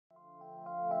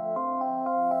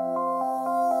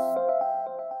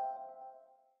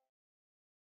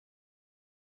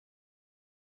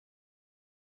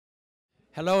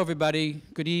Hello, everybody.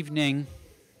 Good evening.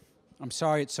 I'm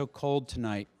sorry it's so cold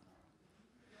tonight.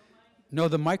 No,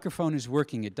 the microphone is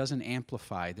working. It doesn't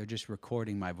amplify. They're just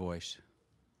recording my voice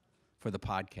for the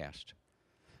podcast.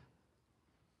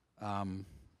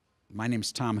 My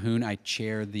name's Tom Hoon. I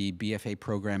chair the BFA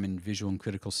program in Visual and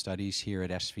Critical Studies here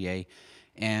at SVA,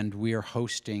 and we are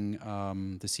hosting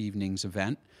this evening's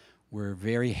event. We're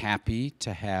very happy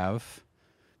to have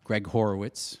Gregg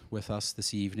Horowitz with us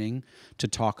this evening to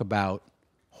talk about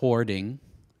hoarding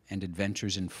and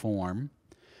adventures in form.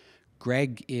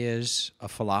 Gregg is a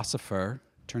philosopher.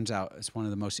 Turns out it's one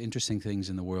of the most interesting things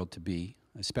in the world to be,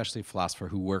 especially a philosopher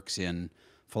who works in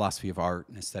philosophy of art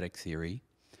and aesthetic theory.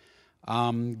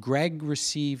 Gregg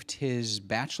received his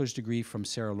bachelor's degree from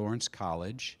Sarah Lawrence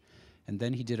College, and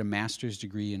then he did a master's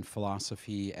degree in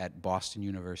philosophy at Boston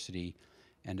University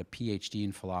and a PhD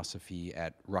in philosophy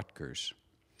at Rutgers.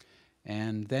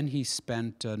 And then he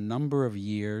spent a number of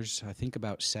years, I think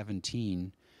about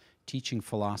 17, teaching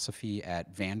philosophy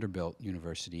at Vanderbilt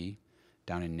University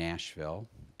down in Nashville.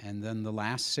 And then the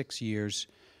last 6 years,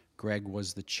 Gregg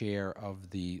was the chair of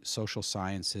the Social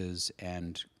Sciences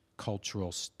and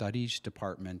Cultural Studies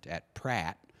Department at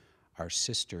Pratt, our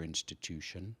sister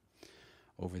institution,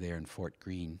 over there in Fort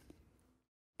Greene.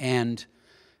 And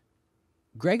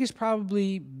Gregg is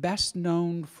probably best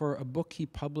known for a book he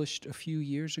published a few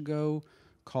years ago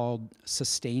called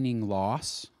Sustaining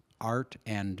Loss, Art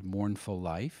and Mournful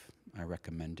Life. I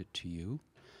recommend it to you.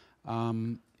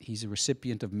 He's a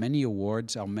recipient of many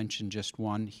awards. I'll mention just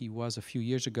one. He was, a few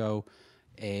years ago,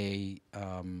 a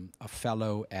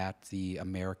fellow at the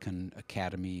American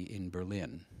Academy in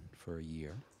Berlin for a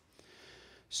year.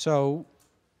 So,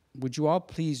 would you all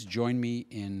please join me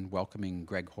in welcoming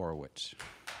Gregg Horowitz?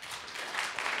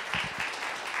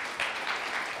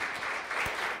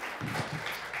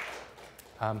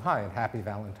 Hi, and happy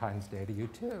Valentine's Day to you,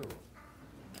 too.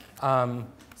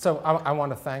 So I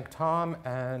want to thank Tom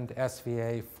and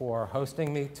SVA for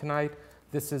hosting me tonight.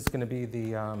 This is going to be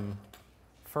the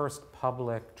first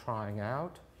public trying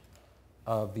out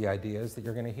of the ideas that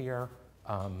you're going to hear.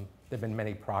 There have been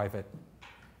many private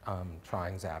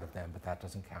tryings out of them, but that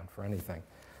doesn't count for anything.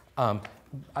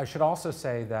 I should also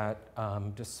say that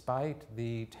despite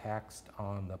the text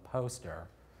on the poster,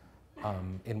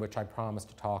 in which I promised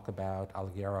to talk about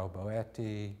Alighiero,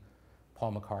 Boetti,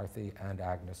 Paul McCarthy, and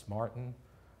Agnes Martin,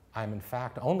 I'm in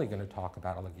fact only going to talk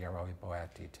about Alighiero and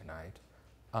Boetti tonight.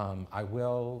 I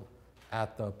will,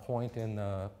 at the point in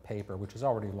the paper, which is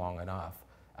already long enough,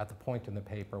 at the point in the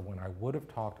paper when I would have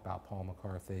talked about Paul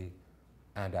McCarthy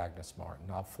and Agnes Martin,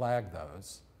 I'll flag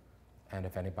those, and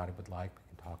if anybody would like,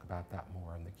 we can talk about that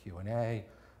more in the Q&A.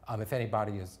 If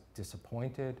anybody is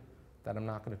disappointed that I'm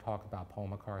not going to talk about Paul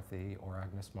McCarthy or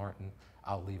Agnes Martin,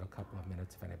 I'll leave a couple of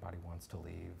minutes if anybody wants to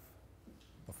leave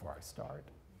before I start.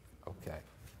 Okay.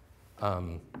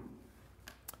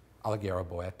 Alighiero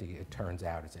Boetti, it turns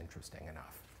out, is interesting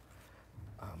enough.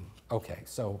 Okay,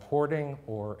 so hoarding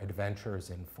or adventures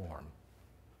in form.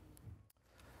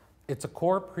 It's a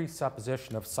core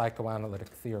presupposition of psychoanalytic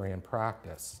theory and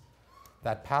practice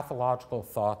that pathological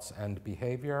thoughts and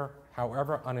behavior,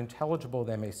 however unintelligible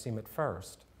they may seem at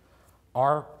first,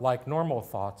 are, like normal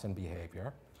thoughts and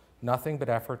behavior, nothing but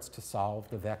efforts to solve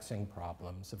the vexing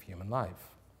problems of human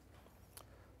life.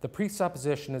 The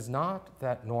presupposition is not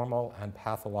that normal and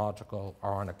pathological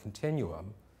are on a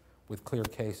continuum with clear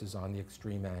cases on the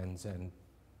extreme ends and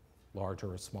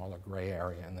larger or smaller gray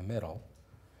area in the middle.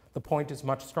 The point is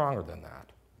much stronger than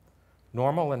that.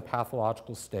 Normal and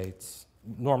pathological states,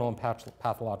 normal and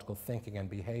pathological thinking and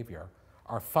behavior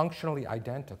are functionally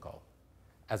identical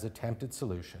as attempted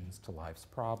solutions to life's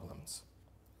problems.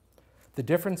 The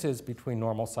differences between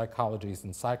normal psychologies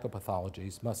and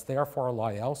psychopathologies must therefore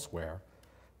lie elsewhere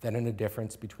than in a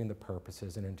difference between the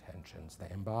purposes and intentions they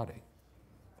embody.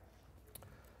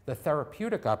 The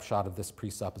therapeutic upshot of this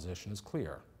presupposition is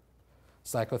clear.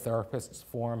 Psychotherapists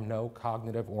form no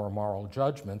cognitive or moral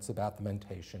judgments about the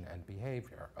mentation and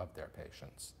behavior of their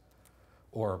patients.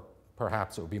 Or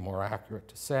perhaps it would be more accurate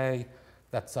to say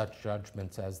that such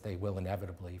judgments, as they will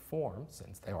inevitably form,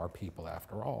 since they are people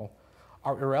after all,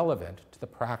 are irrelevant to the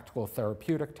practical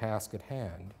therapeutic task at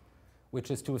hand, which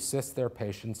is to assist their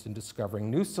patients in discovering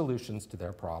new solutions to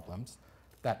their problems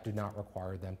that do not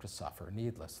require them to suffer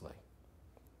needlessly.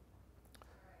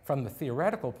 From the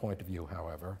theoretical point of view,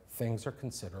 however, things are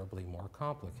considerably more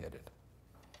complicated.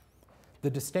 The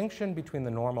distinction between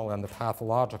the normal and the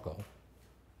pathological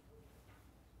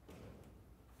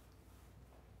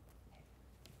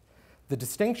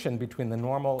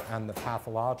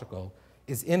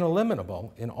is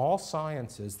ineliminable in all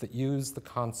sciences that use the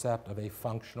concept of a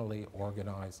functionally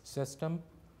organized system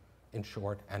in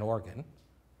short, an organ,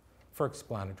 for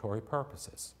explanatory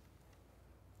purposes.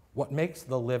 What makes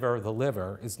the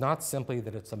liver is not simply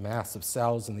that it's a mass of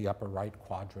cells in the upper right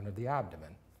quadrant of the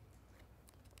abdomen.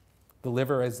 The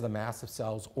liver is the mass of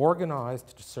cells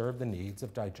organized to serve the needs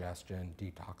of digestion,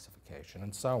 detoxification,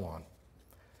 and so on.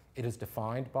 It is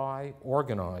defined by,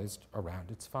 organized around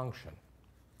its function.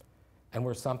 And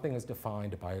where something is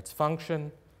defined by its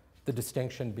function, the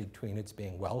distinction between its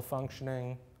being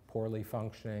well-functioning, poorly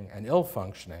functioning, and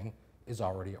ill-functioning is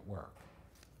already at work.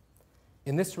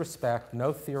 In this respect,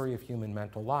 no theory of human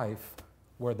mental life,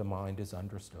 where the mind is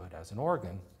understood as an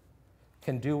organ,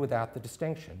 can do without the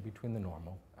distinction between the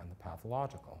normal and the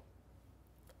pathological.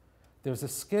 There's a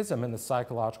schism in the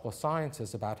psychological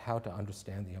sciences about how to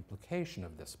understand the implication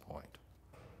of this point.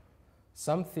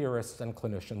 Some theorists and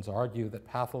clinicians argue that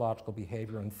pathological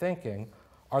behavior and thinking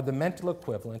are the mental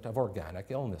equivalent of organic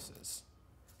illnesses,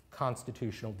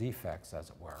 constitutional defects, as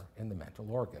it were, in the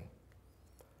mental organ.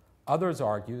 Others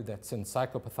argue that since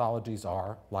psychopathologies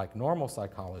are, like normal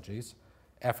psychologies,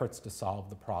 efforts to solve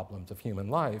the problems of human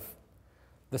life,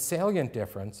 the salient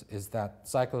difference is that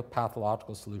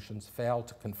psychopathological solutions fail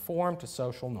to conform to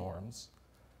social norms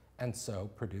and so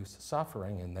produce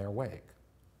suffering in their wake.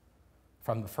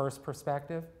 From the first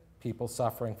perspective, people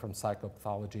suffering from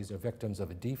psychopathologies are victims of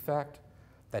a defect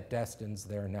that destines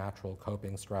their natural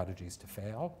coping strategies to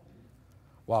fail,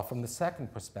 while from the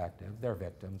second perspective, they're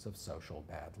victims of social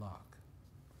bad luck.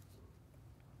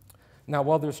 Now,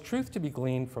 while there's truth to be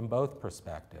gleaned from both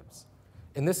perspectives,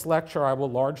 in this lecture I will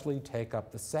largely take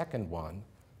up the second one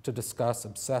to discuss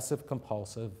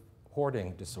obsessive-compulsive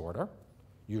hoarding disorder,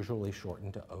 usually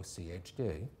shortened to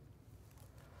OCHD.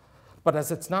 But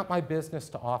as it's not my business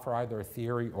to offer either a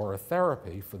theory or a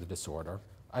therapy for the disorder,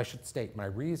 I should state my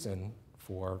reason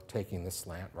for taking this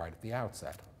slant right at the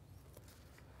outset.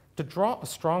 To draw a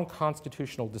strong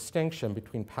constitutional distinction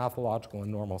between pathological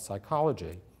and normal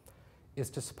psychology is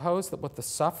to suppose that what the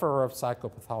sufferer of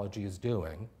psychopathology is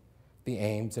doing, the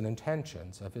aims and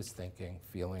intentions of his thinking,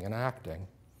 feeling, and acting,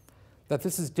 that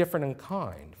this is different in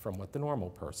kind from what the normal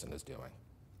person is doing.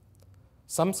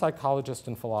 Some psychologists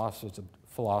and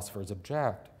philosophers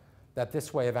object that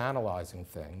this way of analyzing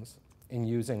things, in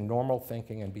using normal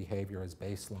thinking and behavior as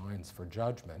baselines for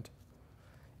judgment,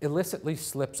 illicitly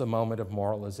slips a moment of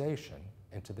moralization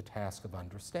into the task of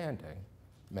understanding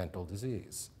mental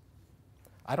disease.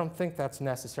 I don't think that's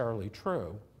necessarily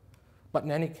true, but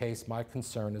in any case, my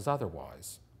concern is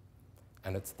otherwise.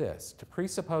 And it's this: to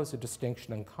presuppose a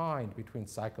distinction in kind between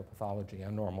psychopathology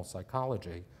and normal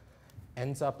psychology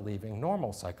ends up leaving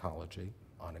normal psychology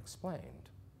unexplained.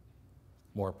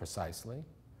 More precisely,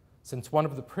 since one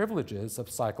of the privileges of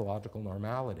psychological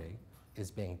normality is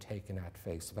being taken at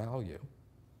face value,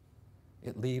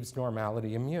 it leaves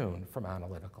normality immune from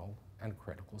analytical and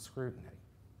critical scrutiny.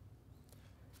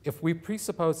 If we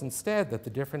presuppose instead that the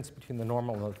difference between the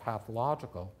normal and the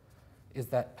pathological is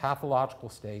that pathological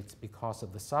states, because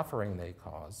of the suffering they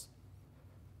cause,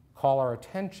 call our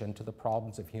attention to the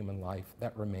problems of human life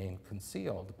that remain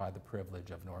concealed by the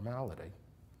privilege of normality,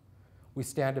 we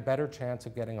stand a better chance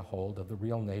of getting a hold of the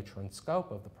real nature and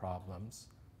scope of the problems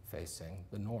facing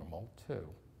the normal, too.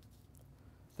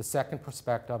 The second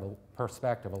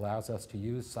perspective allows us to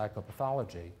use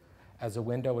psychopathology as a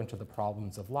window into the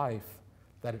problems of life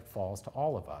that it falls to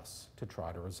all of us to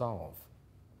try to resolve.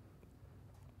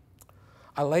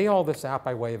 I lay all this out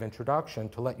by way of introduction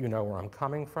to let you know where I'm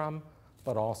coming from,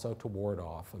 but also to ward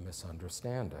off a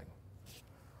misunderstanding.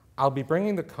 I'll be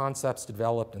bringing the concepts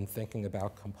developed in thinking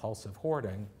about compulsive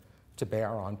hoarding to bear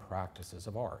on practices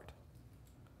of art.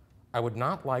 I would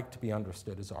not like to be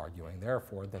understood as arguing,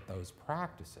 therefore, that those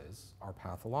practices are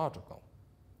pathological,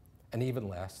 and even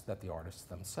less that the artists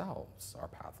themselves are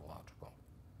pathological.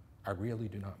 I really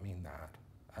do not mean that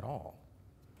at all.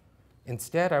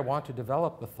 Instead, I want to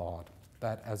develop the thought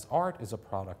that as art is a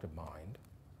product of mind,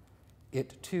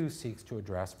 it too seeks to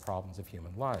address problems of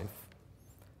human life,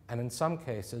 and in some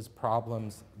cases,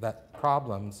 problems that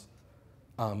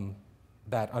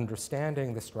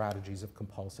understanding the strategies of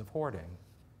compulsive hoarding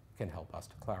can help us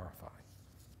to clarify.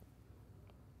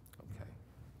 Okay,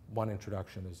 one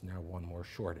introduction is now one more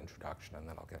short introduction, and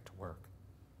then I'll get to work.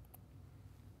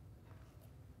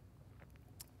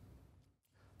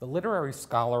 The literary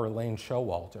scholar Elaine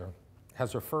Showalter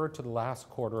has referred to the last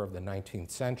quarter of the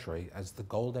 19th century as the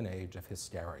golden age of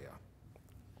hysteria.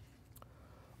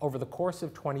 Over the course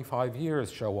of 25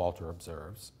 years, Showalter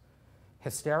observes,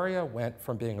 hysteria went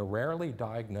from being a rarely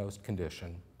diagnosed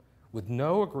condition with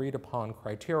no agreed upon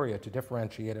criteria to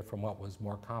differentiate it from what was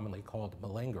more commonly called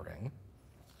malingering,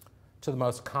 to the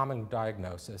most common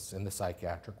diagnosis in the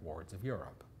psychiatric wards of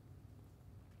Europe.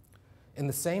 In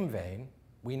the same vein,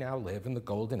 we now live in the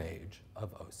golden age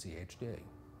of OCHD.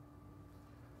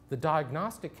 The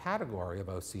diagnostic category of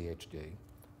OCHD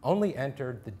only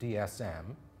entered the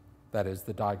DSM, that is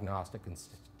the Diagnostic and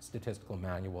Statistical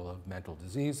Manual of Mental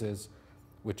Diseases,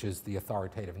 which is the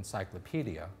authoritative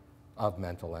encyclopedia of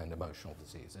mental and emotional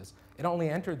diseases. It only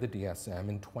entered the DSM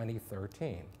in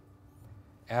 2013,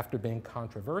 after being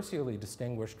controversially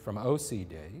distinguished from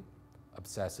OCD,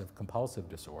 obsessive compulsive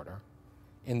disorder,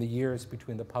 in the years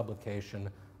between the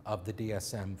publication of the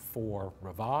DSM-4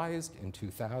 revised in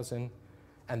 2000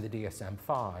 and the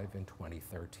DSM-5 in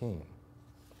 2013.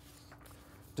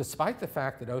 Despite the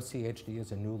fact that OCHD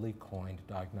is a newly coined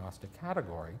diagnostic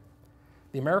category,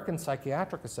 the American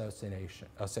Psychiatric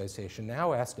Association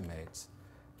now estimates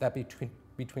that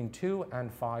between 2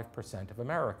 and 5% of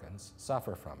Americans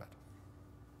suffer from it.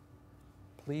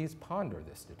 Please ponder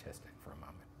this statistic for a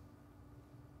moment.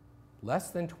 Less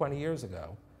than 20 years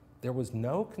ago, there was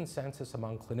no consensus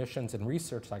among clinicians and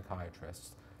research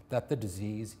psychiatrists that the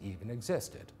disease even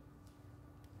existed.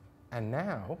 And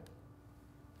now,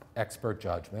 expert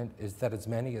judgment is that as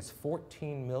many as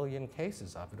 14 million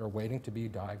cases of it are waiting to be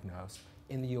diagnosed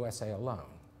in the USA alone.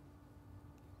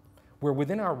 We're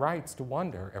within our rights to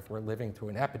wonder if we're living through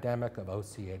an epidemic of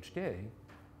OCHD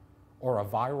or a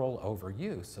viral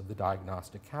overuse of the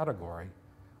diagnostic category,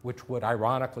 which would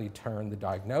ironically turn the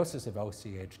diagnosis of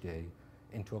OCHD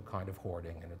into a kind of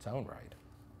hoarding in its own right.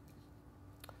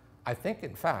 I think,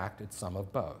 in fact, it's some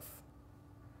of both.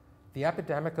 The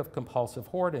epidemic of compulsive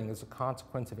hoarding is a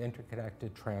consequence of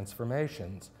interconnected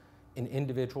transformations in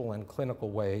individual and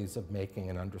clinical ways of making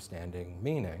and understanding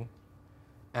meaning,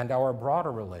 and our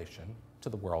broader relation to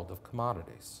the world of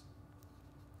commodities.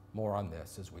 More on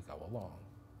this as we go along.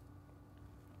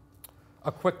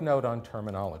 A quick note on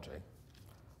terminology.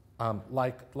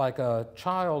 Like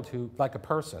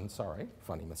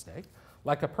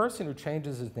a person who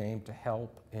changes his name to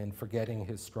help in forgetting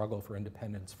his struggle for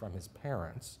independence from his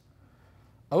parents,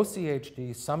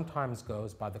 OCHD sometimes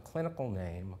goes by the clinical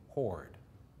name hoard,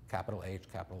 capital H,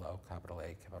 capital O, capital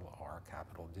A, capital R,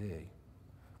 capital D,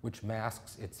 which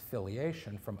masks its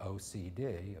filiation from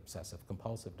OCD, obsessive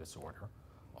compulsive disorder,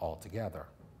 altogether.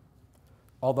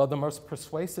 Although the most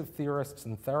persuasive theorists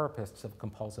and therapists of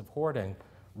compulsive hoarding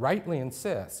rightly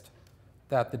insist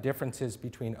that the differences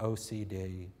between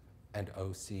OCD and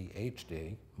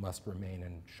OCHD must remain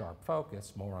in sharp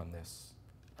focus, more on this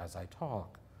as I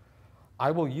talk,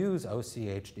 I will use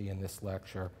OCHD in this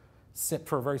lecture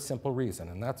for a very simple reason,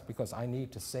 and that's because I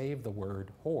need to save the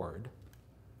word hoard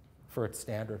for its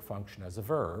standard function as a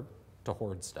verb, to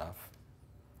hoard stuff,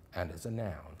 and as a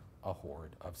noun, a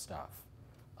hoard of stuff.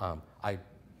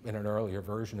 In an earlier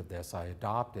version of this, I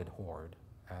adopted hoard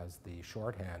as the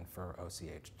shorthand for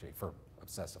OCHD, for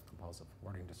obsessive compulsive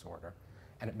hoarding disorder,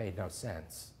 and it made no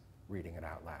sense reading it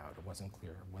out loud. It wasn't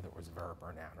clear whether it was a verb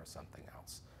or a noun or something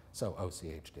else. So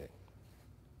OCHD.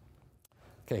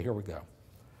 Okay, here we go.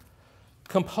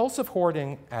 Compulsive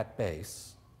hoarding at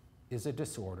base is a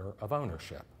disorder of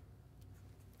ownership.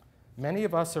 Many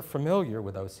of us are familiar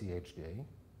with OCHD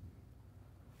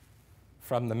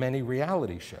from the many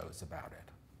reality shows about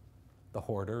it. The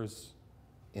Hoarders,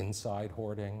 Inside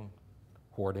Hoarding,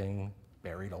 Hoarding,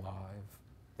 Buried Alive,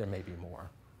 there may be more.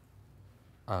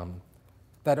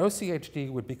 That OCHD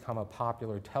would become a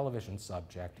popular television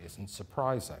subject isn't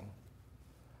surprising.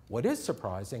 What is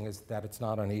surprising is that it's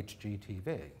not on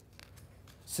HGTV,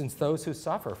 since those who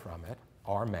suffer from it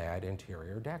are mad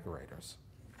interior decorators.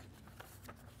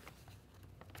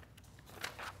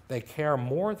 They care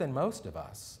more than most of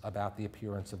us about the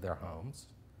appearance of their homes,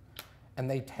 and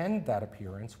they tend that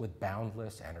appearance with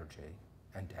boundless energy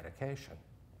and dedication.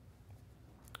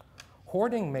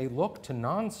 Hoarding may look to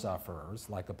non-sufferers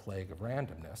like a plague of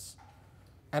randomness,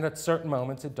 and at certain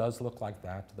moments it does look like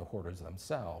that to the hoarders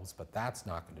themselves, but that's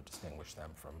not going to distinguish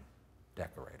them from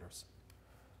decorators.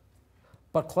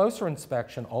 But closer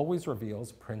inspection always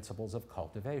reveals principles of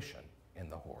cultivation in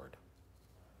the hoard.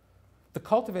 The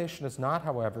cultivation is not,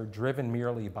 however, driven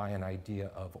merely by an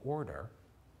idea of order,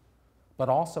 but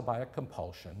also by a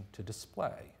compulsion to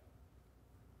display.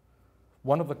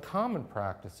 One of the common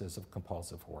practices of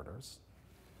compulsive hoarders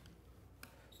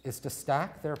is to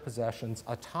stack their possessions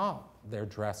atop their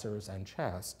dressers and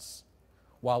chests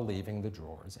while leaving the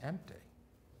drawers empty.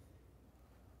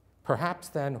 Perhaps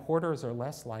then hoarders are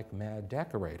less like mad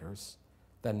decorators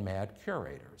than mad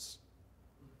curators,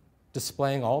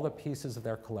 displaying all the pieces of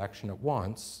their collection at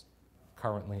once,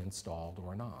 currently installed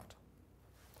or not.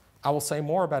 I will say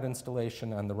more about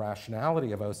installation and the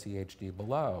rationality of OCHD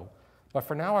below, but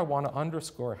for now I want to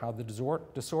underscore how the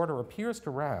disorder appears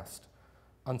to rest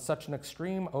on such an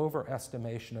extreme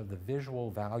overestimation of the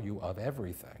visual value of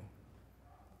everything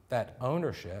that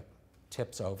ownership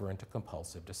tips over into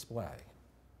compulsive display.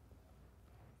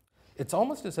 It's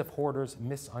almost as if hoarders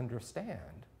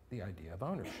misunderstand the idea of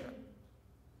ownership.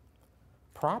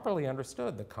 Properly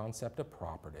understood, the concept of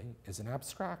property is an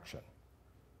abstraction.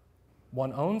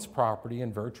 One owns property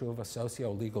in virtue of a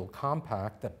socio-legal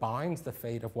compact that binds the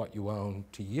fate of what you own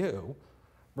to you,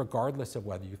 regardless of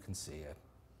whether you can see it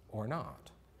or not.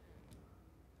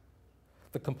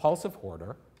 The compulsive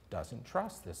hoarder doesn't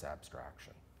trust this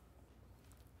abstraction.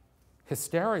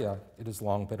 Hysteria, it has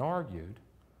long been argued,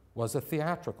 was a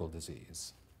theatrical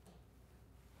disease,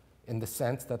 in the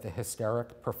sense that the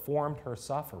hysteric performed her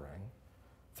suffering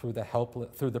through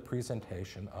the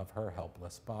presentation of her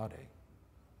helpless body.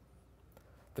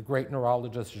 The great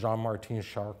neurologist Jean-Martin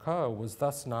Charcot was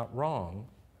thus not wrong,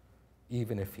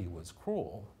 even if he was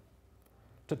cruel,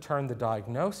 to turn the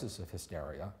diagnosis of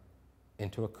hysteria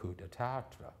into a coup de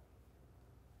théâtre.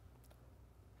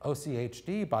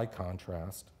 OCHD, by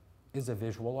contrast, is a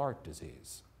visual art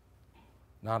disease,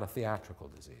 not a theatrical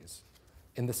disease,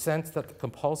 in the sense that the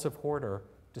compulsive hoarder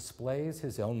displays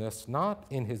his illness not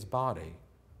in his body,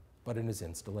 but in his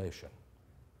installation.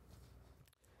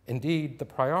 Indeed, the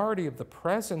priority of the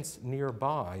presence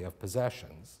nearby of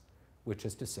possessions, which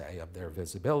is to say of their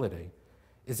visibility,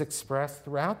 is expressed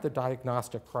throughout the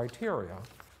diagnostic criteria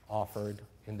offered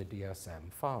in the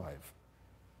DSM-5.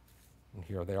 And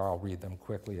here they are. I'll read them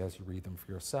quickly as you read them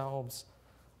for yourselves.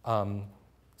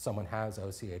 Someone has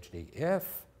OCHD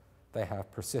if they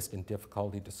have persistent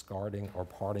difficulty discarding or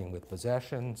parting with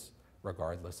possessions,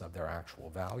 regardless of their actual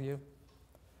value.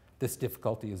 This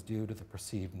difficulty is due to the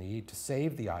perceived need to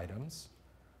save the items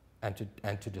and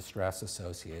to distress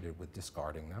associated with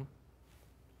discarding them.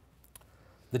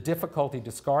 The difficulty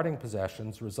discarding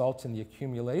possessions results in the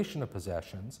accumulation of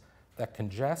possessions that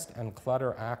congest and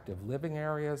clutter active living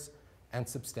areas and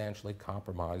substantially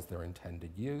compromise their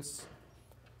intended use.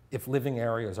 If living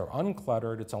areas are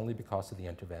uncluttered, it's only because of the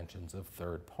interventions of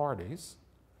third parties.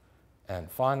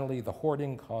 And finally, the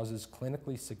hoarding causes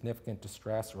clinically significant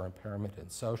distress or impairment in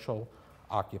social,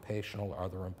 occupational, or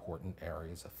other important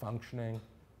areas of functioning,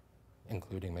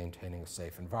 including maintaining a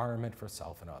safe environment for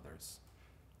self and others.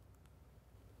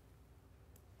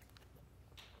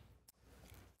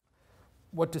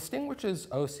 What distinguishes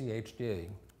OCHD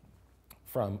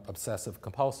from obsessive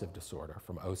compulsive disorder,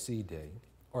 from OCD,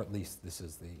 or at least this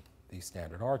is the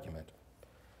standard argument,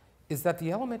 is that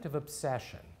the element of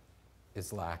obsession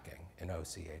is lacking in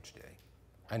OCHD.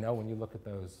 I know when you look at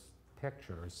those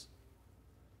pictures,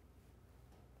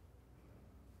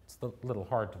 it's a little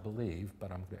hard to believe, but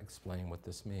I'm going to explain what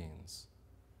this means.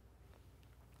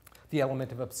 The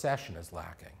element of obsession is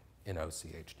lacking in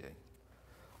OCHD.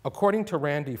 According to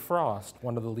Randy Frost,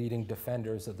 one of the leading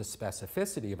defenders of the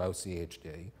specificity of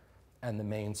OCHD, and the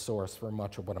main source for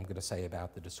much of what I'm going to say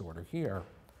about the disorder here,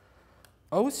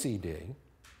 OCD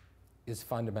is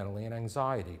fundamentally an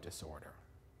anxiety disorder.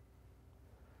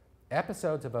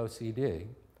 Episodes of OCD,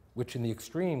 which in the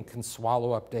extreme can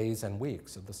swallow up days and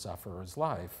weeks of the sufferer's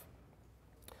life,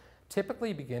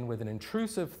 typically begin with an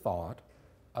intrusive thought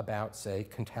about, say,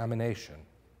 contamination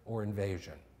or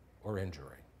invasion or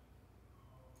injury.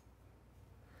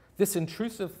 This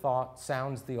intrusive thought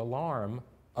sounds the alarm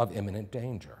of imminent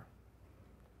danger.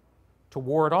 To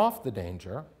ward off the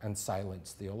danger and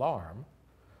silence the alarm,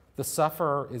 the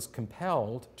sufferer is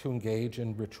compelled to engage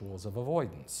in rituals of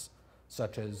avoidance,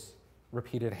 such as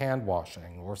repeated hand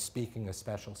washing or speaking a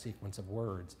special sequence of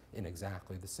words in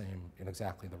exactly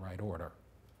the right order.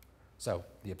 So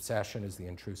the obsession is the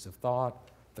intrusive thought,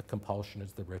 the compulsion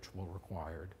is the ritual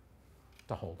required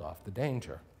to hold off the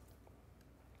danger.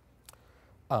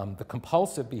 The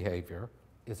compulsive behavior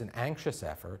is an anxious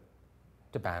effort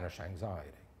to banish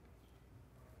anxiety.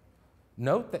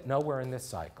 Note that nowhere in this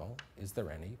cycle is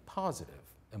there any positive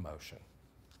emotion.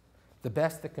 The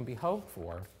best that can be hoped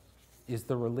for is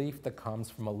the relief that comes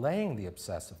from allaying the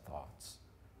obsessive thoughts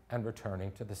and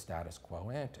returning to the status quo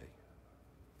ante.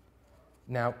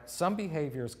 Now, some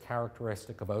behaviors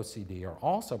characteristic of OCD are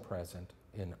also present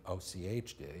in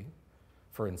OCHD,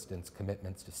 for instance,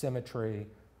 commitments to symmetry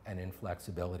and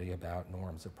inflexibility about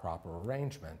norms of proper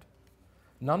arrangement.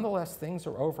 Nonetheless, things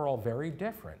are overall very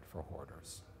different for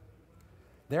hoarders.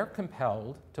 They're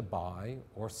compelled to buy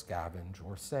or scavenge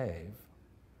or save,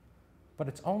 but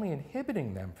it's only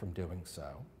inhibiting them from doing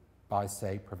so by,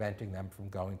 say, preventing them from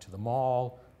going to the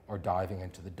mall or diving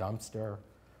into the dumpster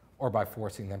or by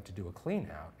forcing them to do a clean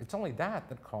out. It's only that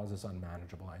that causes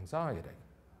unmanageable anxiety.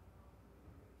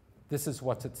 This is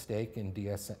what's at stake in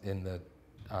the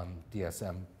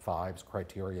DSM-5's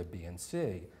criteria B and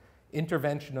C.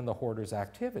 Intervention in the hoarder's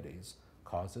activities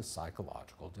causes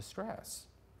psychological distress.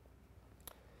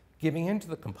 Giving in to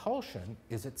the compulsion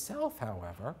is itself,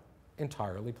 however,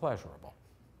 entirely pleasurable.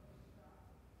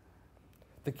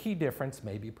 The key difference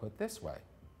may be put this way.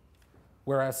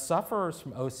 Whereas sufferers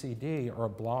from OCD are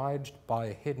obliged by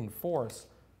a hidden force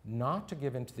not to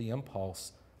give in to the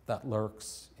impulse that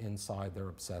lurks inside their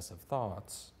obsessive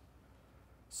thoughts,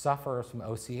 sufferers from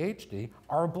OCHD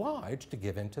are obliged to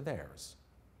give in to theirs.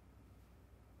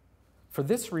 For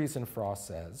this reason, Frost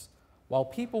says, while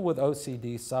people with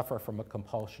OCD suffer from a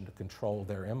compulsion to control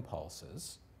their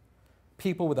impulses,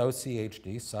 people with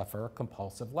OCHD suffer a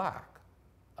compulsive lack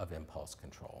of impulse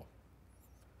control.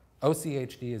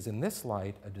 OCHD is in this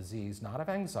light a disease not of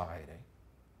anxiety,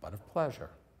 but of pleasure.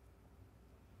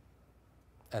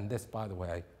 And this, by the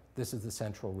way, this is the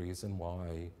central reason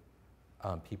why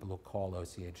people who call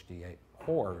OCHD a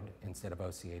hoard instead of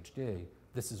OCHD,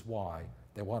 this is why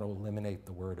they want to eliminate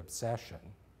the word obsession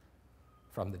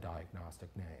from the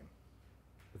diagnostic name,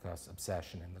 because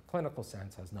obsession in the clinical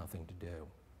sense has nothing to do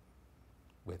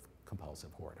with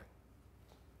compulsive hoarding.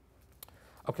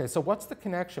 Okay, so what's the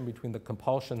connection between the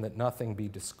compulsion that nothing be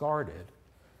discarded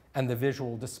and the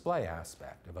visual display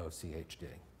aspect of OCHD?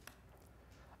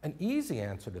 An easy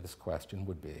answer to this question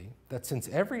would be that since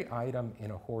every item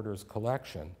in a hoarder's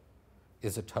collection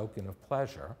is a token of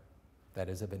pleasure, that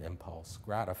is, of an impulse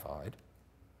gratified,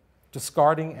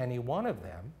 discarding any one of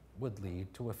them would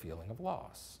lead to a feeling of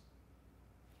loss.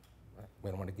 We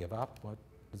don't want to give up what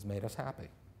has made us happy.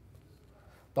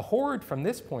 The hoard, from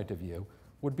this point of view,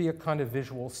 would be a kind of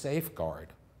visual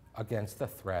safeguard against the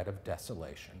threat of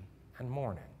desolation and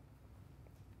mourning.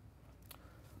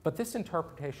 But this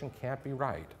interpretation can't be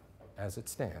right as it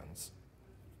stands.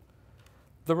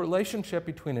 The relationship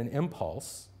between an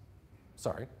impulse,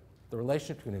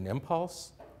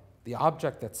 the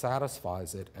object that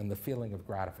satisfies it, and the feeling of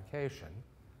gratification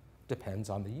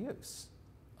depends on the use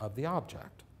of the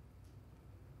object.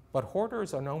 But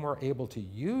hoarders are no more able to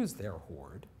use their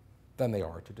hoard than they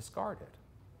are to discard it.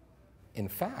 In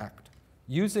fact,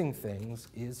 using things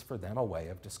is for them a way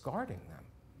of discarding them,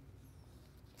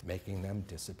 making them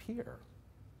disappear,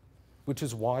 which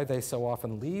is why they so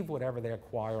often leave whatever they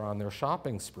acquire on their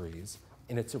shopping sprees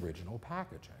in its original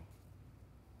packaging.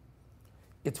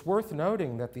 It's worth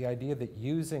noting that the idea that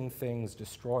using things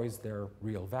destroys their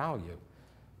real value,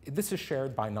 this is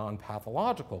shared by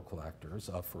non-pathological collectors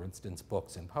of, for instance,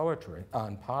 books and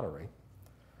pottery,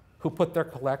 who put their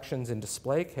collections in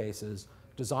display cases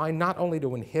designed not only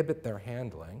to inhibit their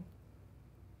handling,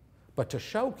 but to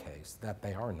showcase that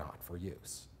they are not for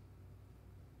use.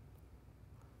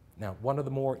 Now, one of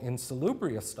the more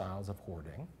insalubrious styles of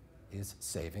hoarding is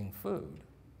saving food,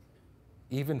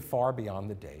 even far beyond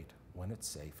the date when it's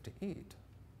safe to eat.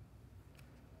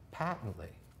 Patently,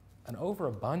 an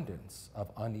overabundance of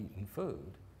uneaten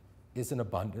food is an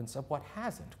abundance of what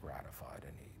hasn't gratified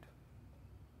a need.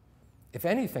 If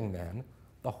anything, then,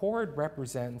 the hoard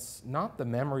represents not the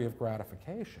memory of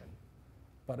gratification,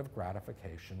 but of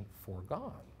gratification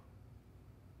foregone.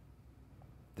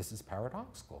 This is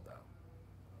paradoxical, though,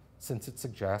 since it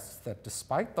suggests that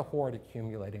despite the hoard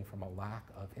accumulating from a lack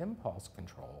of impulse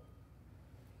control,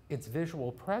 its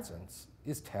visual presence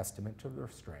is testament to the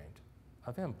restraint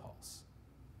of impulse.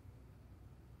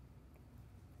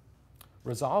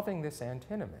 Resolving this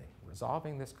antinomy,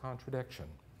 resolving this contradiction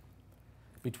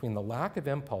between the lack of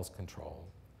impulse control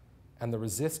and the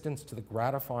resistance to the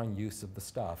gratifying use of the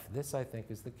stuff, this, I think,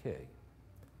 is the key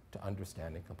to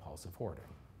understanding compulsive hoarding.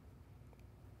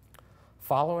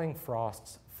 Following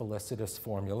Frost's felicitous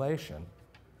formulation,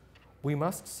 we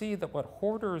must see that what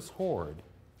hoarders hoard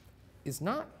is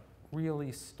not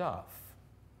really stuff,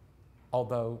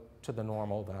 although to the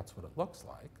normal that's what it looks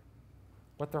like.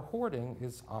 What they're hoarding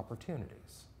is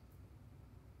opportunities.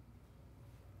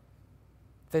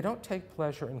 They don't take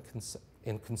pleasure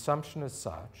in consumption as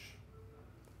such,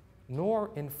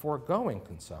 nor in foregoing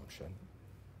consumption,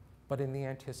 but in the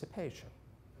anticipation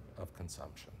of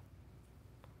consumption.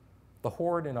 The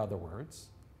hoard, in other words,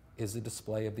 is a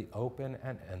display of the open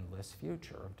and endless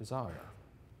future of desire.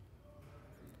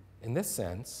 In this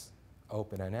sense,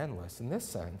 open and endless, in this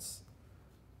sense,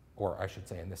 or I should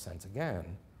say in this sense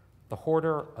again, the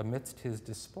hoarder amidst his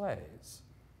displays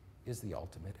is the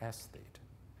ultimate aesthete.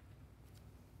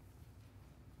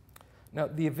 Now,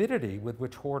 the avidity with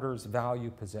which hoarders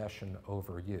value possession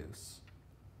over use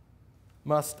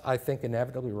must, I think,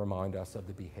 inevitably remind us of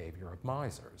the behavior of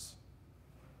misers,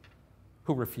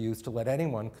 who refuse to let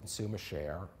anyone consume a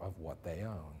share of what they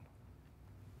own.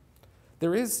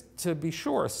 There is, to be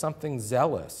sure, something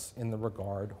zealous in the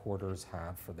regard hoarders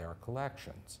have for their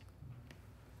collections.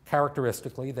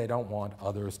 Characteristically, they don't want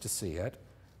others to see it,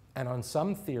 and on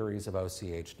some theories of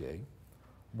OCHD,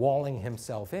 walling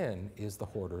himself in is the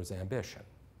hoarder's ambition.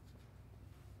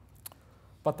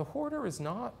 But the hoarder is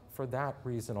not, for that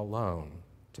reason alone,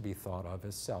 to be thought of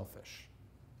as selfish,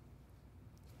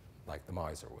 like the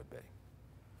miser would be.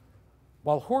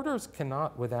 While hoarders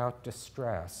cannot, without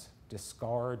distress,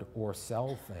 discard or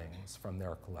sell things from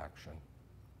their collection,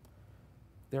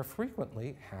 they're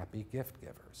frequently happy gift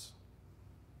givers.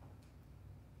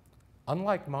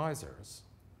 Unlike misers,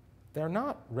 they're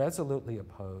not resolutely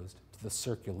opposed to the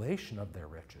circulation of their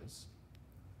riches,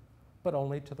 but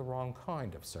only to the wrong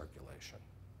kind of circulation.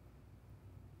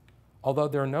 Although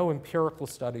there are no empirical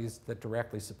studies that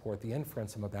directly support the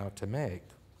inference I'm about to make,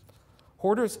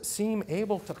 hoarders seem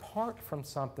able to part from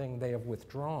something they have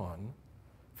withdrawn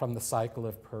from the cycle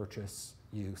of purchase,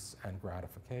 use, and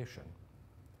gratification,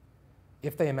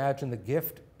 if they imagine the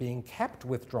gift being kept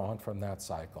withdrawn from that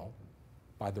cycle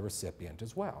by the recipient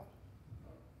as well.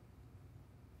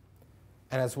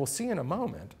 And as we'll see in a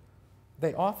moment,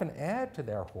 they often add to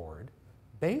their hoard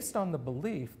based on the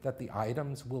belief that the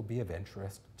items will be of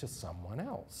interest to someone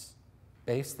else,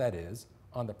 based, that is,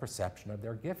 on the perception of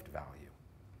their gift value.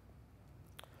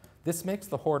 This makes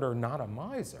the hoarder not a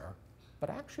miser,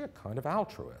 but actually a kind of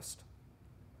altruist,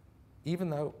 even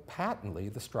though patently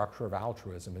the structure of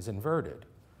altruism is inverted.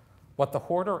 What the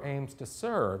hoarder aims to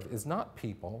serve is not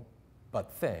people, but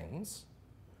things,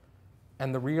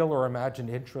 and the real or imagined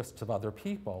interests of other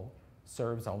people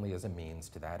serves only as a means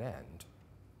to that end.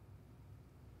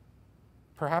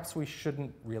 Perhaps we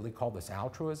shouldn't really call this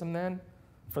altruism then,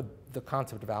 for the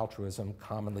concept of altruism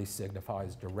commonly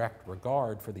signifies direct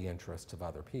regard for the interests of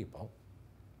other people.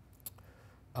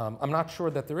 I'm not sure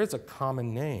that there is a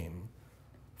common name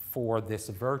for this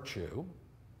virtue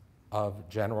of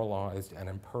generalized and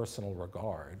impersonal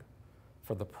regard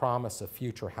for the promise of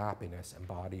future happiness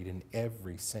embodied in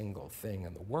every single thing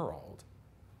in the world,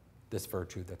 this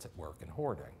virtue that's at work in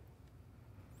hoarding.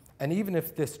 And even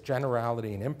if this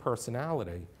generality and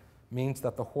impersonality means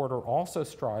that the hoarder also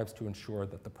strives to ensure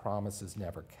that the promise is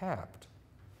never kept,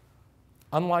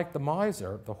 unlike the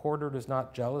miser, the hoarder does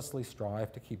not jealously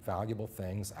strive to keep valuable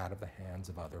things out of the hands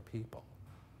of other people.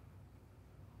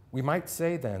 We might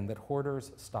say then that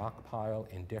hoarders stockpile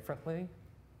indifferently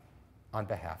on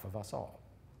behalf of us all.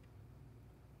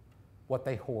 What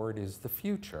they hoard is the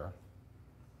future,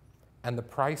 and the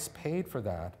price paid for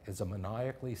that is a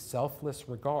maniacally selfless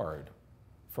regard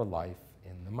for life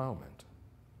in the moment.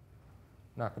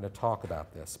 I'm not going to talk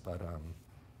about this, but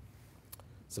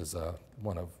this is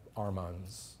one of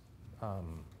Armand's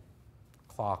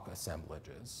clock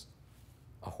assemblages,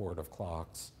 a hoard of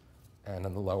clocks. And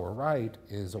in the lower right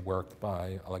is a work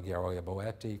by Alighiero and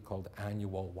Boetti called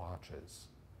Annual Watches,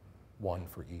 one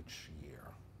for each year.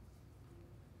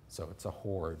 So it's a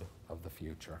hoard of the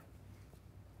future.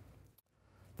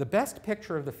 The best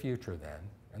picture of the future then,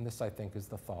 and this I think is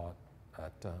the thought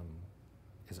that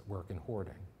is at work in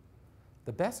hoarding,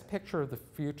 the best picture of the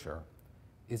future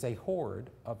is a hoard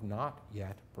of not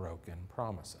yet broken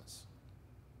promises.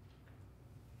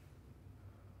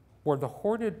 Were the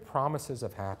hoarded promises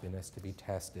of happiness to be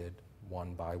tested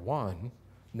one by one,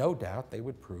 no doubt they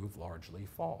would prove largely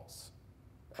false,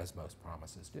 as most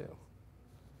promises do.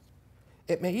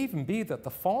 It may even be that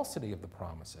the falsity of the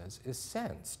promises is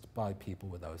sensed by people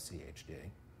with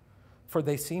OCHD, for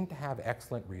they seem to have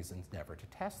excellent reasons never to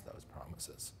test those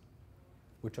promises,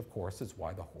 which of course is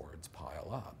why the hoards pile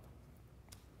up.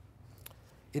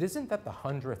 It isn't that the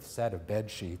 100th set of bed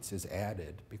sheets is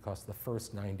added because the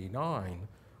first 99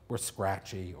 were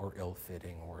scratchy or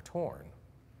ill-fitting or torn.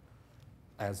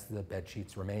 As the bed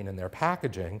sheets remain in their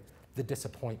packaging, the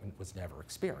disappointment was never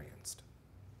experienced.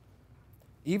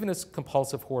 Even as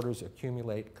compulsive hoarders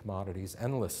accumulate commodities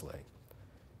endlessly,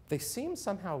 they seem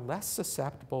somehow less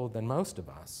susceptible than most of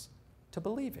us to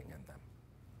believing in them,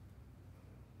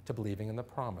 to believing in the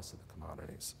promise of the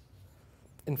commodities.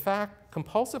 In fact,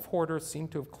 compulsive hoarders seem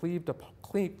to have cleaved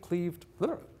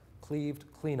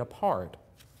clean apart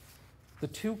the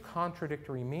two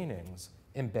contradictory meanings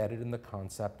embedded in the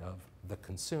concept of the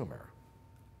consumer,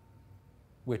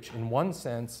 which in one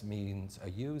sense means a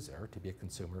user. To be a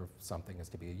consumer of something is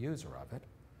to be a user of it,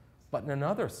 but in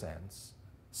another sense,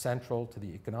 central to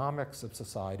the economics of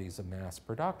societies of mass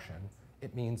production,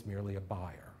 it means merely a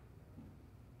buyer.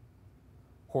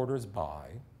 Hoarders buy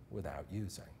without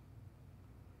using.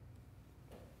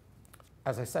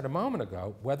 As I said a moment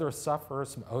ago, whether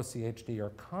sufferers from OCHD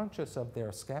are conscious of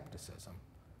their skepticism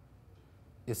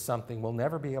is something we'll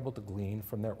never be able to glean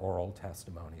from their oral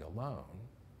testimony alone,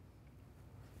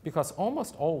 because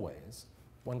almost always,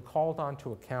 when called on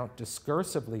to account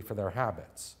discursively for their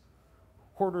habits,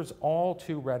 hoarders all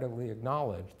too readily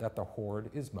acknowledge that the hoard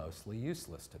is mostly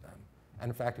useless to them. And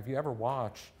in fact, if you ever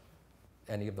watch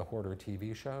any of the hoarder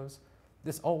TV shows,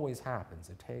 this always happens.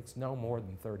 It takes no more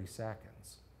than 30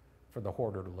 seconds for the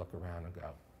hoarder to look around and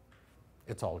go,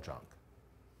 it's all junk.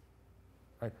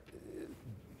 Right?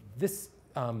 This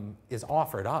is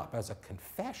offered up as a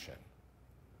confession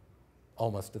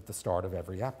almost at the start of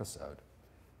every episode.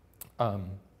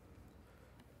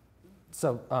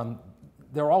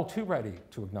 They're all too ready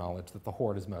to acknowledge that the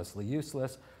hoard is mostly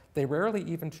useless. They rarely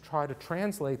even try to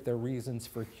translate their reasons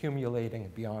for accumulating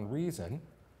beyond reason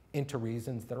into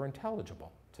reasons that are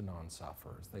intelligible to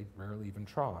non-sufferers. They rarely even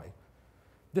try.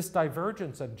 This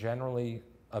divergence of generally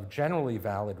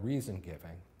valid reason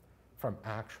giving from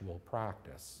actual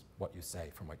practice, what you say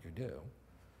from what you do,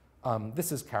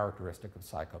 this is characteristic of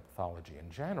psychopathology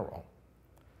in general.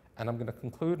 And I'm going to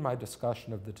conclude my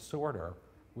discussion of the disorder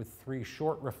with 3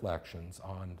 short reflections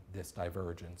on this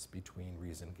divergence between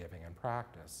reason giving and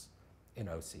practice in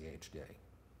OCHD.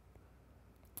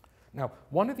 Now,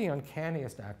 one of the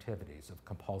uncanniest activities of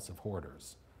compulsive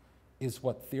hoarders is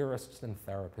what theorists and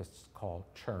therapists call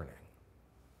churning.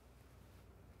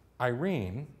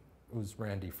 Irene, who's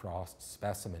Randy Frost's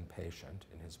specimen patient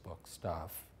in his book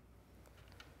Stuff,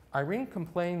 Irene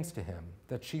complains to him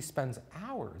that she spends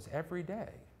hours every day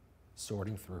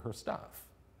sorting through her stuff.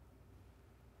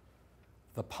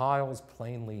 The piles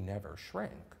plainly never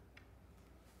shrink,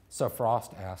 so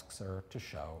Frost asks her to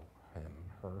show him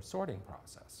her sorting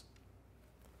process.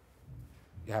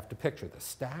 You have to picture the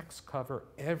stacks cover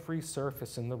every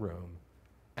surface in the room,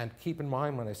 and keep in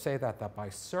mind when I say that by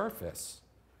surface,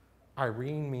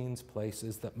 Irene means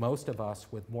places that most of us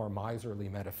with more miserly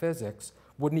metaphysics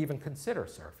wouldn't even consider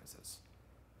surfaces,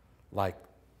 like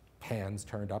pans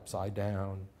turned upside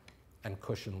down and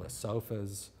cushionless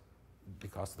sofas,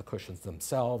 because the cushions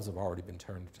themselves have already been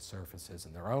turned into surfaces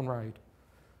in their own right.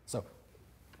 So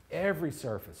every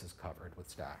surface is covered with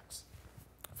stacks.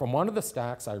 From one of the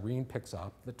stacks, Irene picks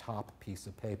up the top piece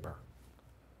of paper.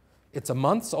 It's a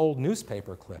months-old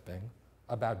newspaper clipping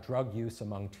about drug use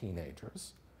among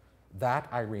teenagers. That,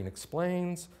 Irene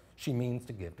explains, she means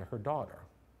to give to her daughter,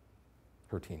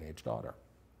 her teenage daughter.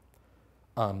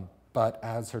 But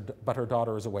her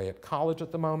daughter is away at college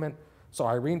at the moment, so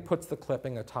Irene puts the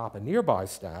clipping atop a nearby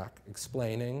stack,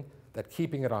 explaining that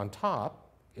keeping it on top,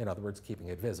 in other words, keeping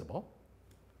it visible,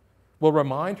 will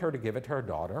remind her to give it to her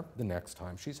daughter the next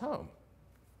time she's home.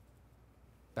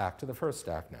 Back to the first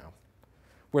stack now.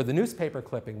 Where the newspaper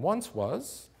clipping once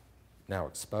was, now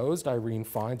exposed, Irene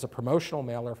finds a promotional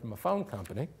mailer from a phone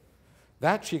company.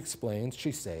 That, she explains,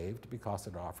 she saved because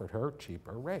it offered her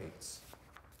cheaper rates.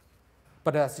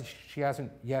 But as she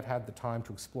hasn't yet had the time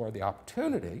to explore the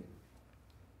opportunity,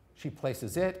 she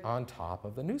places it on top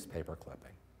of the newspaper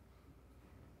clipping.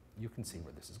 You can see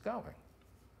where this is going.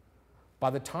 By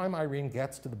the time Irene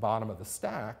gets to the bottom of the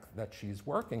stack that she's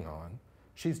working on,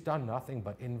 she's done nothing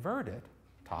but invert it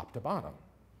top to bottom.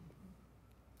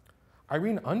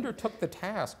 Irene undertook the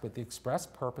task with the express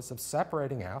purpose of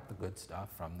separating out the good stuff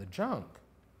from the junk.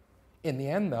 In the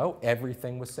end, though,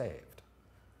 everything was saved,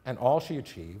 and all she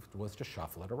achieved was to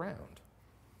shuffle it around.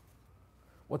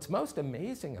 What's most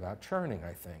amazing about churning,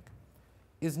 I think,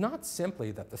 is not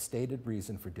simply that the stated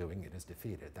reason for doing it is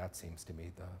defeated. That seems to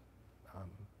me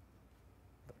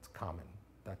that's common,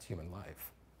 that's human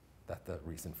life, that the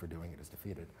reason for doing it is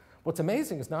defeated. What's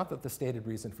amazing is not that the stated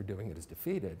reason for doing it is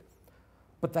defeated,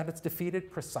 but that it's defeated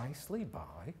precisely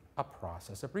by a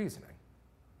process of reasoning.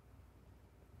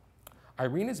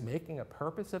 Irene is making a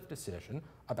purposive decision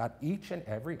about each and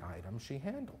every item she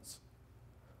handles.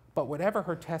 But whatever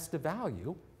her test of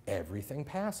value, everything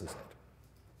passes it.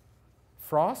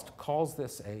 Frost calls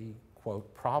this a,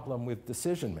 quote, problem with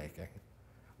decision-making,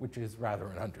 which is rather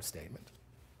an understatement.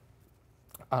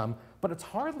 But it's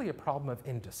hardly a problem of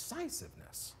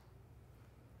indecisiveness.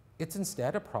 It's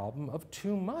instead a problem of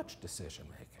too much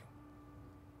decision-making.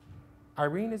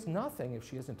 Irene is nothing if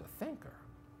she isn't a thinker.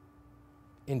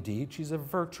 Indeed, she's a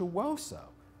virtuoso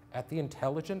at the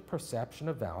intelligent perception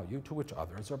of value to which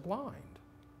others are blind.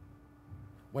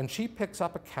 When she picks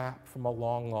up a cap from a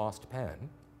long-lost pen,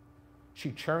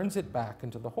 she churns it back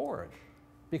into the hoard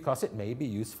because it may be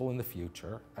useful in the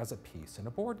future as a piece in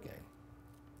a board game.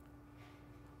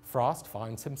 Frost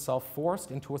finds himself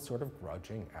forced into a sort of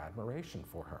grudging admiration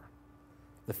for her.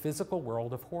 The physical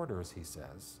world of hoarders, he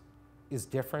says, is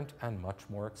different and much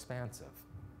more expansive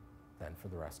than for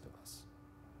the rest of us.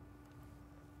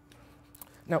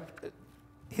 Now,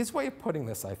 his way of putting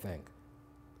this, I think,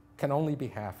 can only be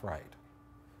half right,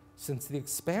 since the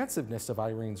expansiveness of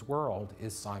Irene's world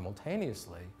is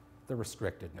simultaneously the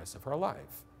restrictedness of her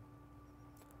life.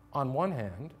 On one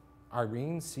hand,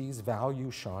 Irene sees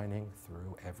value shining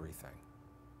through everything.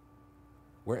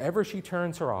 Wherever she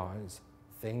turns her eyes,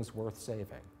 things worth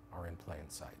saving are in plain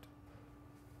sight.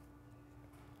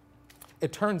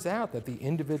 It turns out that the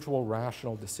individual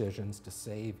rational decisions to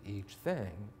save each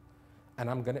thing, and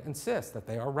I'm going to insist that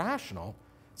they are rational,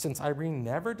 since Irene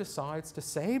never decides to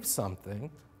save something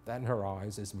that in her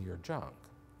eyes is mere junk.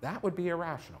 That would be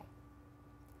irrational,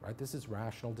 right? This is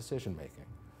rational decision making.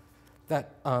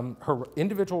 That her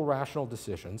individual rational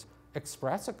decisions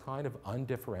express a kind of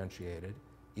undifferentiated,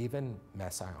 even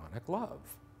messianic love.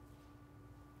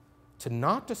 To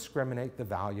not discriminate the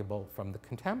valuable from the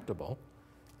contemptible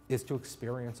is to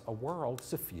experience a world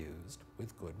suffused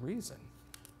with good reason.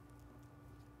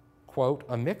 Quote,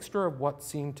 a mixture of what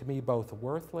seemed to me both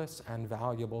worthless and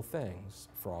valuable things,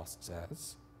 Frost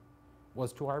says,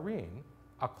 was to Irene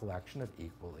a collection of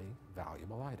equally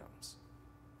valuable items.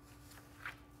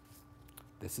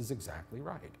 This is exactly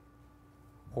right.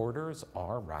 Hoarders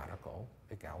are radical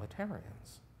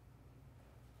egalitarians.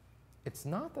 It's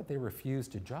not that they refuse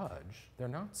to judge, they're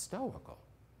not stoical,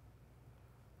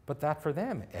 but that for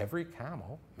them, every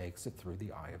camel makes it through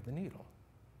the eye of the needle.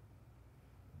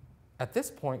 At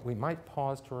this point, we might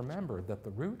pause to remember that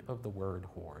the root of the word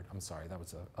hoard, I'm sorry, that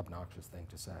was an obnoxious thing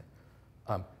to say,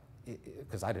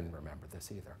 because I didn't remember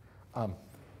this either.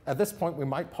 At this point, we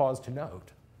might pause to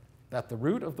note that the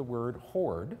root of the word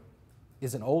hoard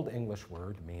is an Old English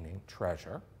word meaning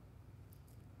treasure,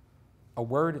 a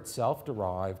word itself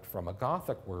derived from a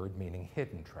Gothic word meaning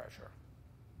hidden treasure.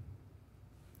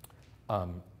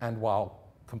 And while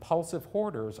compulsive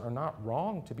hoarders are not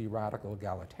wrong to be radical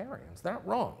egalitarians, they're not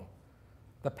wrong.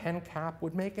 The pen cap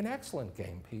would make an excellent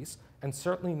game piece, and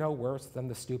certainly no worse than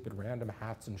the stupid random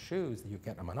hats and shoes that you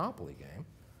get in a Monopoly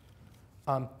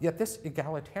game. Yet this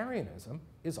egalitarianism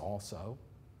is also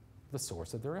the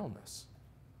source of their illness.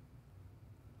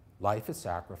 Life is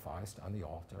sacrificed on the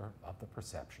altar of the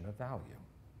perception of value.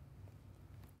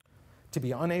 To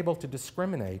be unable to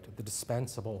discriminate the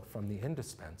dispensable from the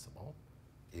indispensable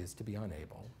is to be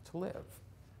unable to live.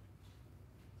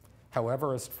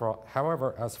 However, as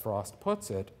Frost puts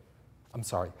it,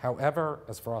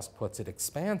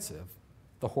 expansive,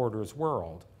 the hoarder's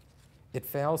world, it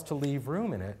fails to leave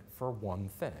room in it for one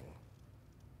thing,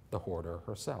 the hoarder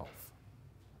herself.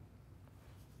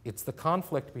 It's the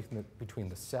conflict between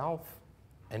the self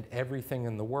and everything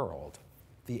in the world,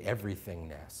 the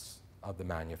everythingness of the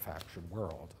manufactured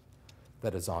world,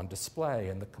 that is on display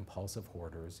in the compulsive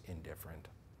hoarder's indifferent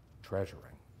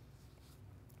treasuring.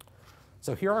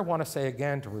 So here I want to say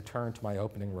again, to return to my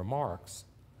opening remarks,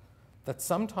 that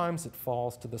sometimes it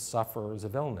falls to the sufferers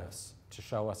of illness to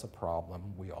show us a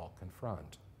problem we all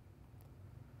confront.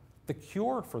 The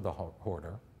cure for the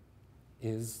hoarder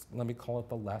is, let me call it,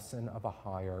 the lesson of a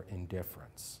higher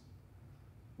indifference,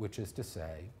 which is to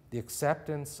say, the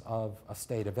acceptance of a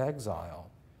state of exile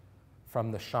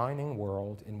from the shining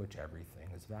world in which everything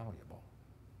is valuable.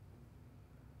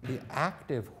 The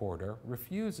active hoarder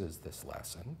refuses this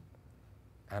lesson,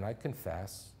 and I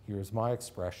confess, here's my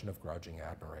expression of grudging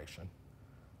admiration,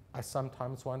 I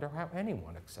sometimes wonder how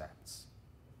anyone accepts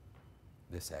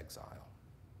this exile.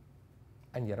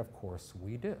 And yet, of course,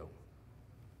 we do.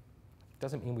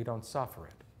 Doesn't mean we don't suffer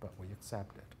it, but we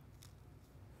accept it.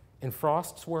 In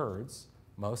Frost's words,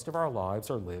 most of our lives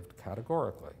are lived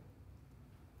categorically.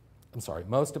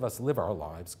 Most of us live our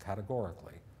lives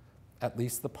categorically, at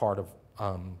least the part of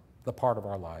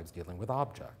our lives dealing with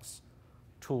objects.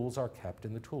 Tools are kept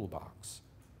in the toolbox.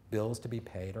 Bills to be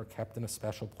paid are kept in a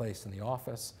special place in the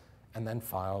office and then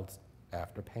filed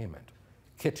after payment.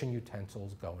 Kitchen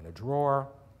utensils go in a drawer,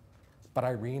 but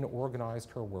Irene organized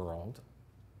her world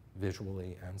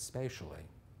visually and spatially,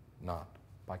 not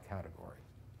by category.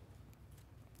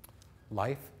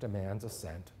 Life demands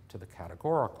assent to the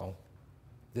categorical.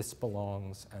 This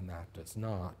belongs and that does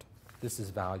not. This is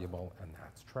valuable and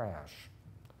that's trash.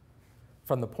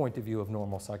 From the point of view of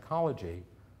normal psychology,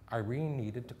 Irene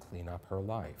needed to clean up her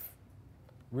life.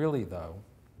 Really, though,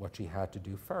 what she had to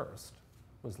do first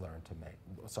was learn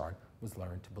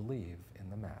to believe in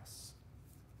the mess.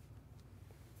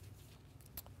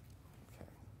 Okay.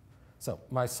 So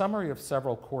my summary of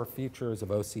several core features of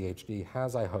OCHD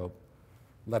has, I hope,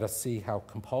 let us see how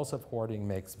compulsive hoarding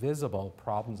makes visible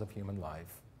problems of human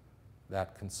life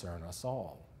that concern us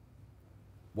all.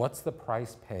 What's the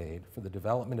price paid for the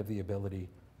development of the ability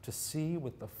to see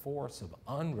with the force of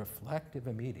unreflective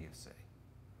immediacy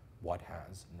what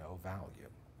has no value?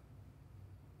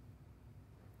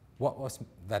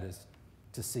 That is,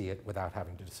 to see it without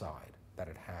having to decide that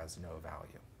it has no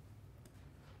value.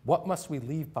 What must we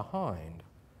leave behind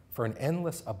for an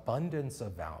endless abundance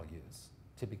of values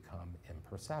to become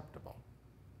imperceptible?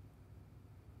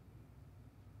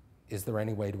 Is there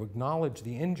any way to acknowledge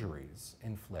the injuries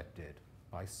inflicted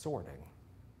by sorting?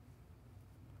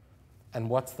 And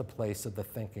what's the place of the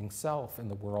thinking self in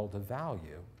the world of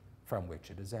value from which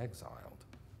it is exiled?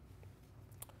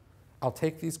 I'll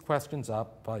take these questions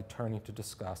up by turning to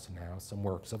discuss now some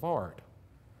works of art.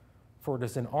 For it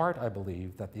is in art, I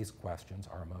believe, that these questions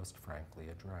are most frankly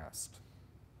addressed.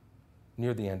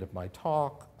 Near the end of my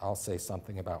talk, I'll say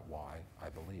something about why I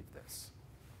believe this.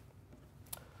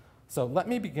 So let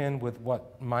me begin with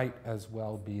what might as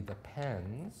well be the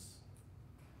pens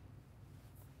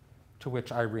to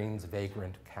which Irene's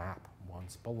vagrant cap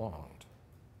once belonged.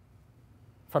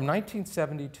 From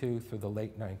 1972 through the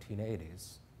late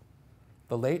 1980s,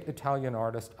 the late Italian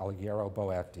artist Alighiero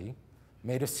Boetti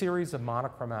made a series of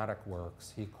monochromatic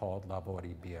works he called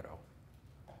lavori biro.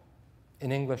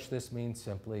 In English, this means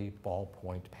simply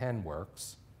ballpoint pen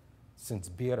works, since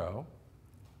biro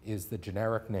is the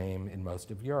generic name in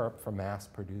most of Europe for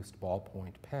mass-produced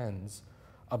ballpoint pens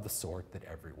of the sort that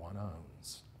everyone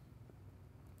owns.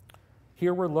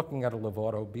 Here we're looking at a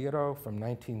lavoro biro from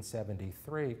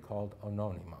 1973 called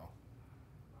Anonimo.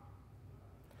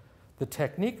 The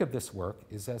technique of this work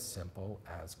is as simple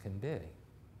as can be.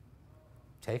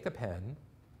 Take a pen,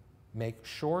 make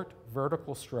short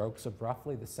vertical strokes of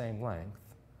roughly the same length,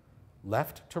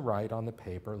 left to right on the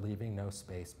paper, leaving no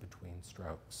space between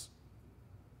strokes.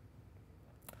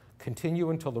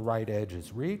 Continue until the right edge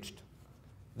is reached,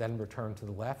 then return to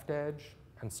the left edge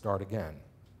and start again.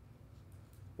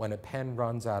 When a pen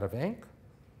runs out of ink,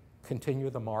 continue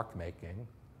the mark making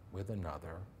with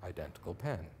another identical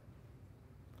pen,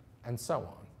 and so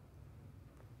on.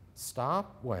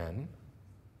 Stop when?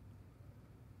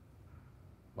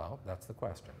 Well, that's the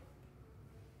question.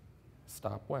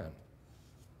 Stop when?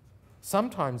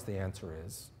 Sometimes the answer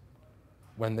is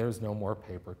when there's no more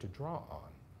paper to draw on.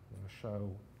 I'm going to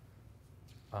show,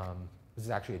 this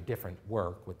is actually a different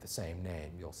work with the same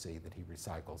name. You'll see that he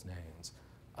recycles names.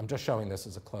 I'm just showing this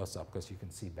as a close-up because you can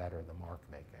see better the mark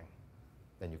making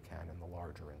than you can in the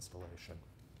larger installation.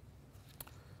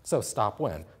 So stop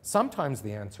when? Sometimes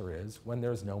the answer is when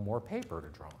there's no more paper to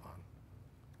draw on.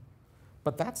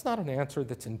 But that's not an answer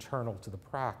that's internal to the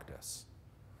practice,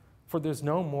 for there's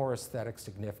no more aesthetic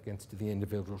significance to the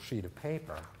individual sheet of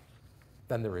paper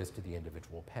than there is to the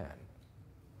individual pen.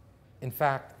 In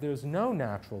fact, there's no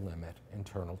natural limit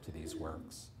internal to these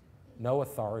works, no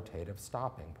authoritative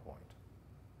stopping point.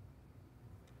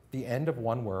 The end of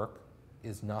one work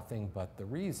is nothing but the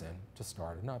reason to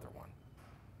start another one.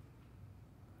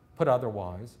 Put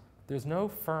otherwise, there's no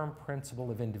firm principle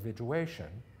of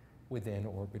individuation within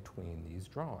or between these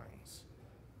drawings.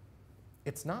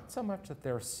 It's not so much that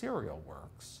they're serial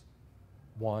works,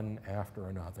 one after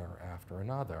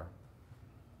another,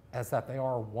 as that they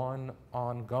are one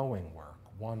ongoing work,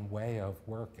 one way of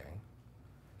working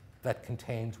that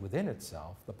contains within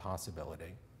itself the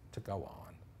possibility to go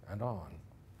on and on.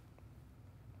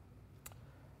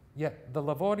 Yet the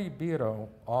lavori biro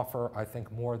offer, I think,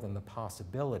 more than the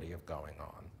possibility of going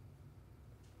on.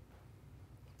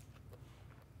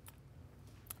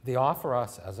 They offer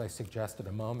us, as I suggested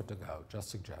a moment ago,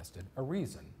 a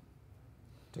reason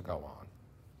to go on.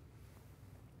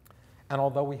 And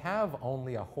although we have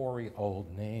only a hoary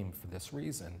old name for this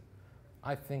reason,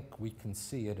 I think we can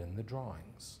see it in the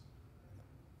drawings.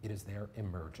 It is their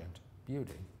emergent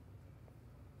beauty.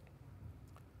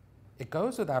 It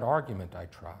goes with that argument, I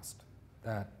trust,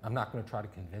 that I'm not going to try to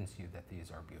convince you that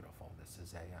these are beautiful. This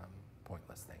is a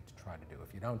pointless thing to try to do.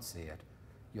 If you don't see it,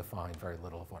 you'll find very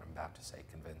little of what I'm about to say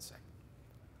convincing.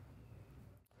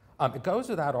 It goes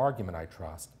with that argument, I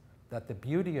trust, that the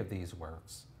beauty of these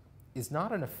works is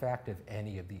not an effect of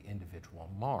any of the individual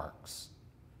marks,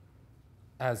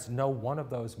 as no one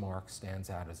of those marks stands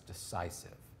out as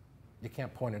decisive. You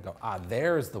can't point and go,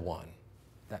 there's the one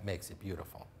that makes it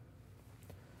beautiful.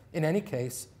 In any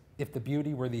case, if the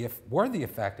beauty were the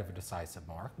effect of a decisive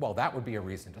mark, well, that would be a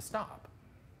reason to stop,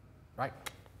 right?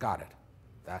 Got it.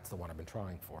 That's the one I've been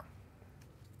trying for.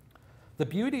 The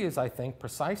beauty is, I think,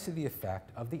 precisely the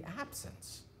effect of the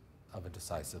absence of a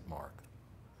decisive mark.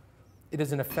 It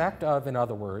is an effect of, in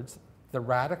other words, the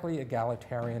radically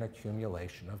egalitarian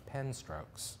accumulation of pen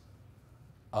strokes,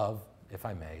 of, if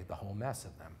I may, the whole mess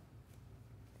of them.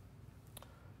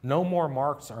 No more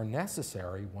marks are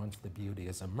necessary once the beauty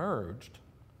is emerged,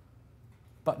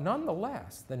 but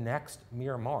nonetheless, the next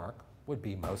mere mark would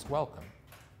be most welcome.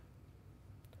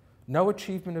 No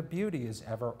achievement of beauty is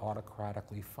ever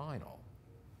autocratically final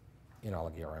in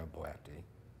Alighiero and Boetti,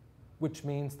 which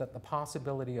means that the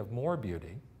possibility of more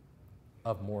beauty,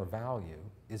 of more value,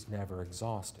 is never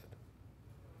exhausted.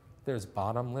 there's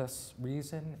bottomless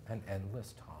reason and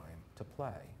endless time to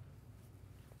play.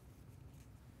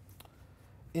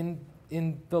 In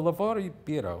the lavoro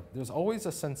libero, there's always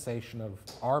a sensation of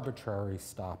arbitrary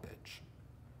stoppage,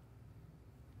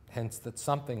 hence that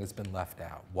something has been left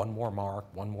out. One more mark,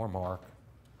 one more mark.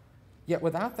 Yet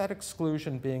without that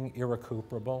exclusion being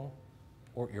irrecuperable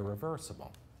or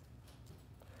irreversible.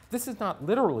 This is not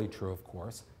literally true, of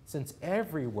course, since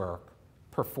every work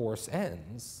perforce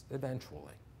ends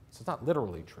eventually. So it's not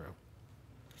literally true.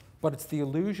 But it's the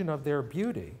illusion of their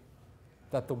beauty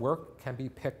that the work can be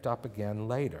picked up again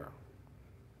later,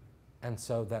 and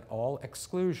so that all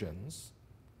exclusions,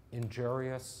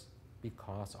 injurious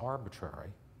because arbitrary,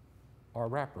 are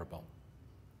reparable.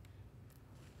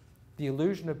 The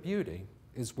illusion of beauty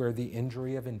is where the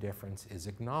injury of indifference is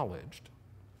acknowledged.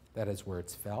 That is where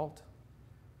it's felt,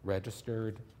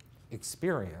 registered,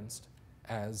 experienced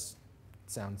as,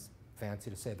 it sounds fancy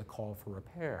to say the call for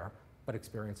repair, but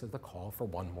experienced as the call for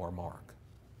one more mark.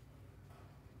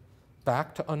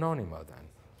 Back to anonimo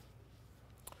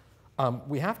then.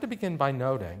 We have to begin by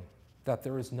noting that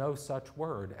there is no such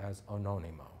word as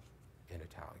anonimo in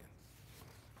Italian.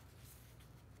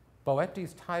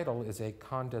 Boetti's title is a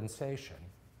condensation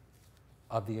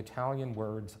of the Italian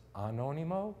words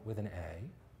anonimo with an A,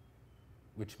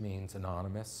 which means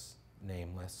anonymous,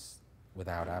 nameless,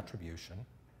 without attribution,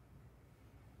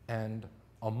 and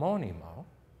omonimo,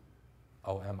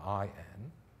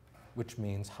 O-M-I-N, which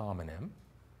means homonym,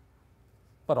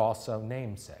 but also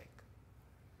namesake,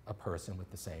 a person with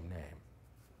the same name.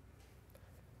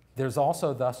 There's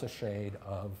also thus a shade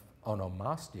of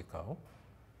onomastico,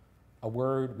 a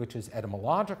word which is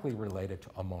etymologically related to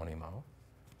omonimo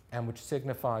and which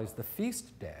signifies the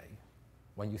feast day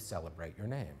when you celebrate your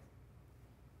name.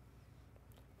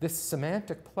 This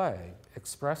semantic play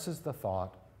expresses the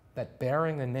thought that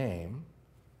bearing a name,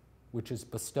 which is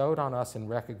bestowed on us in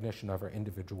recognition of our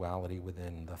individuality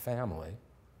within the family,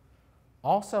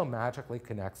 also magically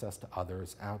connects us to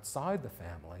others outside the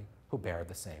family who bear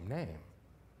the same name.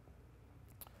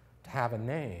 To have a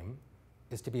name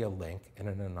is to be a link in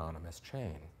an anonymous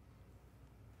chain.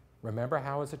 Remember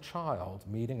how as a child,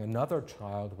 meeting another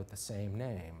child with the same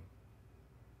name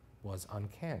was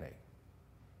uncanny,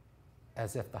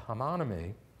 as if the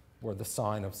homonymy were the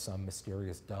sign of some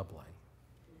mysterious doubling.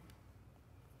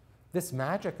 This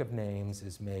magic of names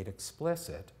is made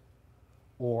explicit,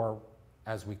 or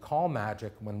as we call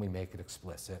magic when we make it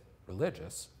explicit,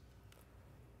 religious,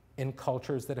 in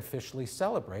cultures that officially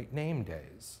celebrate name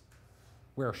days,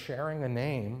 where sharing a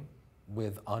name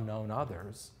with unknown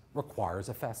others requires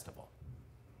a festival.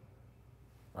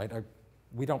 Right? I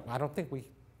don't think we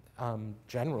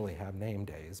generally have name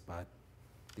days, but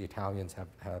the Italians have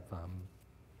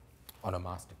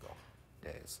onomastico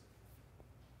days.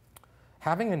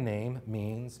 Having a name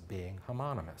means being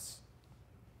homonymous.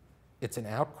 It's an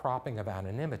outcropping of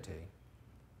anonymity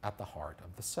at the heart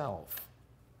of the self.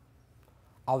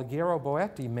 Alighiero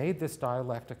Boetti made this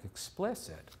dialectic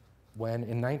explicit when,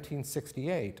 in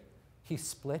 1968, he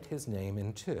split his name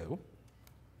in two,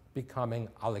 becoming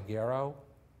Alighiero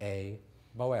e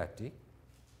Boetti,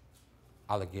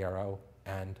 Alighiero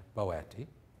and Boetti,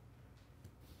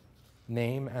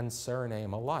 name and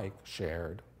surname alike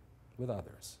shared with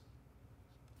others.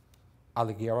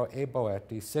 Alighiero e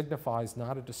Boetti signifies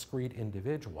not a discrete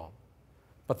individual,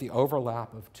 but the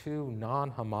overlap of two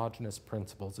non-homogeneous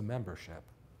principles of membership,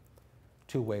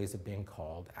 two ways of being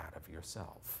called out of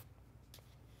yourself.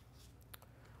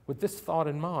 With this thought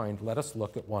in mind, let us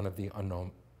look at one of the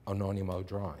anonimo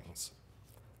drawings.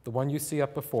 The one you see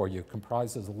up before you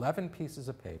comprises 11 pieces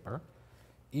of paper,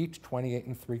 each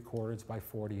 28 3/4 by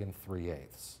 40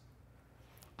 3/8.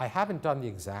 I haven't done the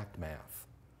exact math,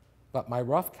 but my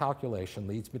rough calculation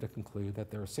leads me to conclude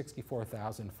that there are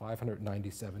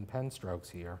 64,597 pen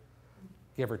strokes here,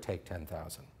 give or take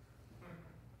 10,000.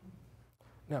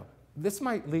 Now, this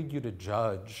might lead you to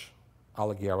judge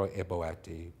Alighiero e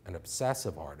Boetti, an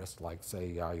obsessive artist like,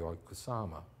 say, Yayoi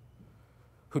Kusama,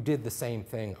 who did the same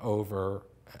thing over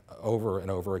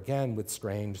and over again with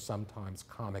strange, sometimes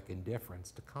comic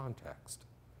indifference to context.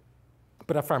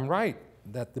 But if I'm right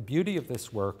that the beauty of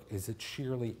this work is its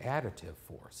sheerly additive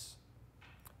force,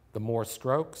 the more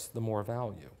strokes, the more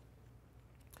value,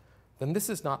 then this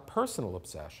is not personal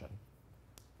obsession,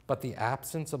 but the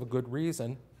absence of a good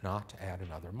reason not to add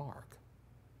another mark.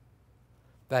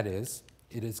 That is,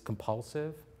 it is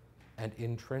compulsive and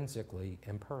intrinsically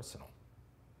impersonal.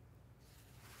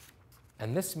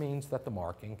 And this means that the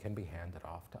marking can be handed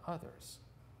off to others.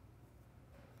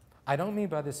 I don't mean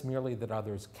by this merely that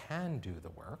others can do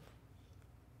the work,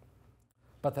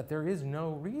 but that there is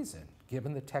no reason,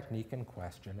 given the technique in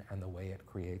question and the way it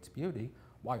creates beauty,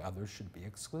 why others should be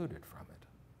excluded from it.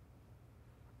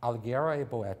 Alighiero e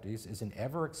Boetti's is an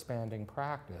ever-expanding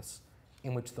practice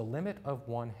in which the limit of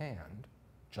one hand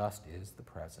just is the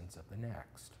presence of the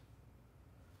next,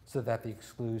 so that the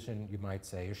exclusion, you might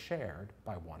say, is shared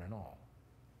by one and all.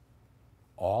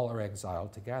 All are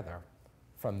exiled together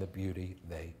from the beauty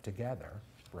they together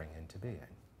bring into being.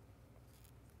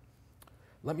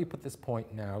 Let me put this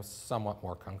point now somewhat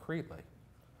more concretely.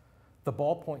 The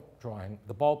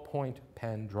ballpoint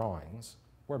pen drawings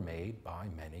were made by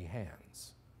many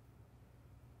hands.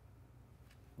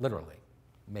 Literally,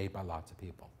 made by lots of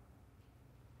people.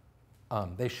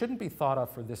 They shouldn't be thought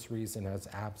of for this reason as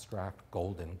abstract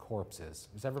golden corpses.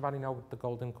 Does everybody know what the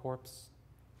golden corpse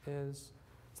is?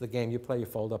 It's the game you play. You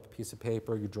fold up a piece of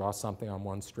paper, you draw something on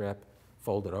one strip,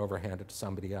 fold it over, hand it to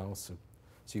somebody else,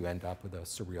 so you end up with a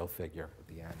surreal figure at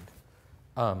the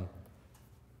end.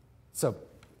 So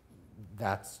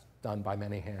that's done by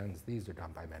many hands. These are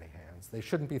done by many hands. They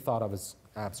shouldn't be thought of as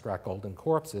abstract golden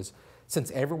corpses,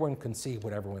 since everyone can see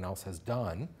what everyone else has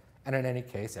done, and in any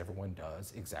case, everyone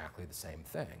does exactly the same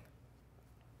thing.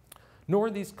 Nor are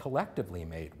these collectively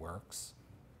made works,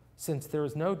 since there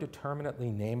is no determinately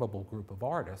nameable group of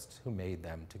artists who made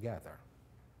them together.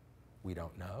 We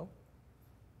don't know.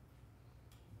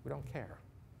 We don't care.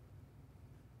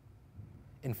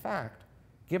 In fact,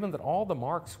 given that all the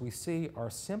marks we see are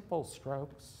simple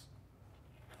strokes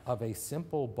of a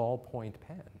simple ballpoint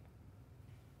pen,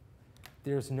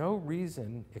 there's no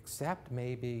reason, except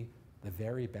maybe the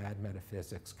very bad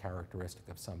metaphysics characteristic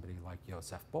of somebody like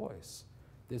Joseph Beuys,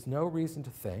 there's no reason to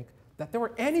think that there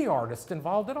were any artists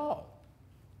involved at all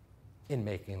in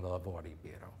making the Lavori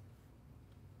Biro.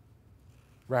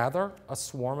 Rather, a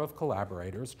swarm of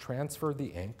collaborators transferred the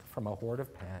ink from a hoard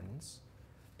of pens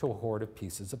to a hoard of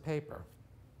pieces of paper.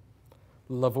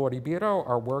 Lavori Biro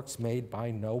are works made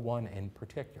by no one in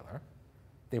particular.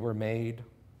 They were made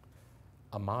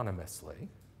anonymously,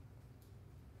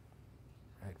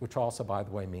 right, which also, by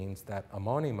the way, means that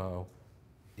omonimo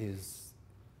is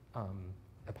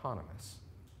eponymous,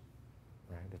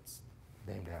 right? It's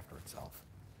named after itself,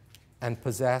 and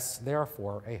possess,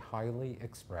 therefore, a highly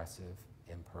expressive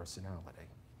impersonality.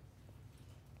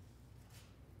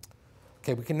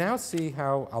 Okay, we can now see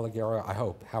how Alighiero, I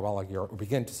hope, we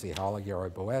begin to see how Alighiero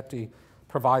Boetti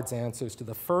provides answers to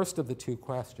the first of the two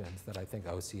questions that I think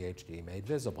OCHD made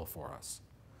visible for us.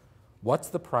 What's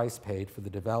the price paid for the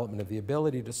development of the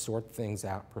ability to sort things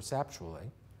out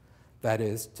perceptually? That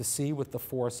is, to see with the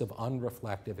force of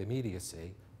unreflective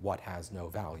immediacy what has no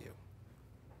value,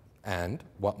 and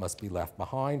what must be left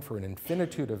behind for an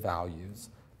infinitude of values,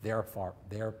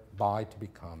 thereby to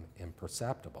become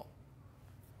imperceptible.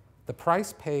 The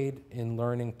price paid in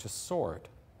learning to sort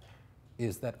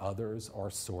is that others are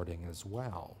sorting as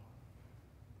well.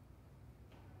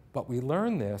 But we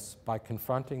learn this by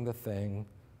confronting the thing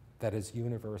that is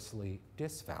universally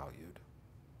disvalued,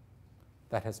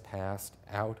 that has passed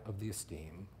out of the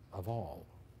esteem of all.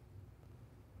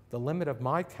 The limit of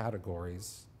my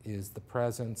categories is the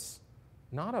presence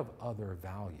not of other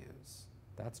values,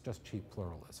 that's just cheap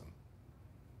pluralism,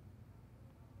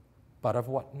 but of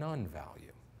what none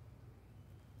value.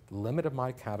 The limit of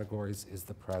my categories is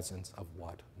the presence of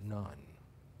what none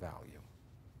value.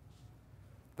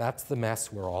 That's the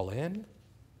mess we're all in,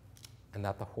 and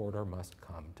that the hoarder must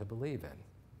come to believe in.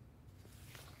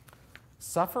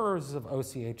 Sufferers of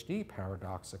OCHD,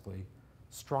 paradoxically,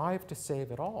 strive to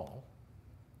save it all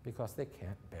because they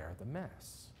can't bear the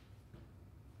mess.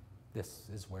 This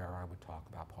is where I would talk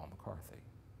about Paul McCarthy.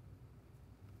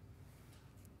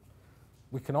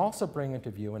 We can also bring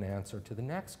into view an answer to the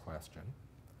next question.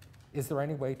 Is there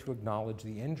any way to acknowledge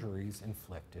the injuries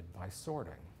inflicted by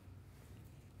sorting?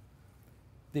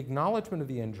 The acknowledgement of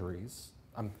the injuries,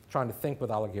 I'm trying to think with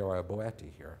Alighiero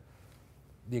Boetti here,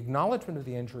 the acknowledgement of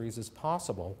the injuries is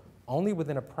possible only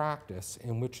within a practice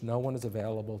in which no one is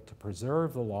available to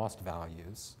preserve the lost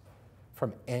values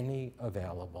from any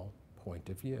available point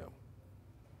of view.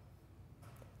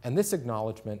 And this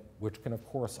acknowledgement, which can of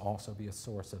course also be a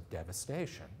source of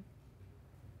devastation,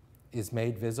 is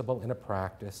made visible in a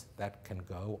practice that can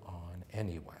go on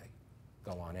anyway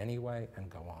and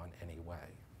go on anyway.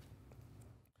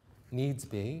 Needs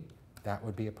be, that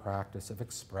would be a practice of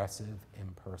expressive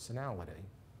impersonality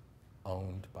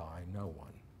owned by no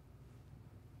one.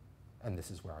 And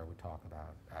this is where I would talk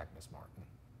about Agnes Martin.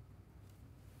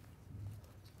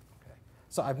 Okay.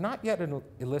 So I've not yet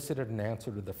elicited an answer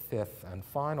to the fourth and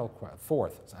final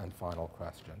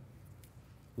question.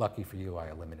 Lucky for you, I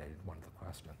eliminated one of the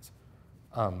questions.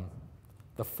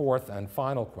 The fourth and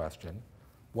final question,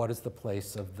 What is the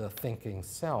place of the thinking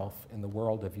self in the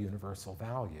world of universal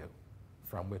value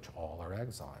from which all are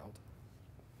exiled?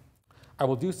 I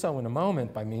will do so in a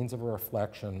moment by means of a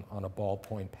reflection on a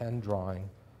ballpoint pen drawing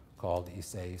called I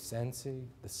Sei Sensi,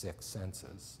 the Six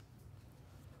Senses.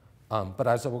 But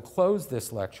as I will close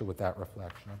this lecture with that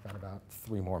reflection, I've got about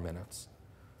 3 more minutes.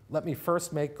 Let me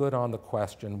first make good on the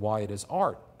question why it is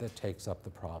art that takes up the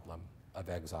problem of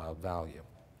exiled value.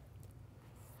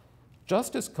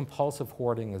 Just as compulsive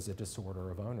hoarding is a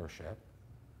disorder of ownership,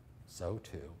 so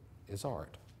too is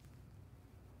art.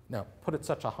 Now, put at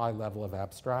such a high level of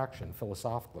abstraction,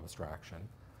 philosophical abstraction,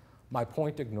 my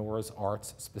point ignores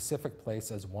art's specific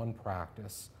place as one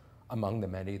practice among the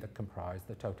many that comprise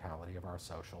the totality of our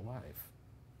social life.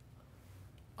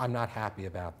 I'm not happy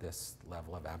about this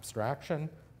level of abstraction,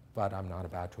 but I'm not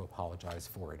about to apologize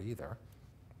for it either.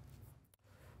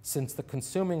 Since the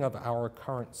consuming of our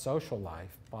current social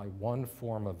life by one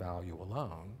form of value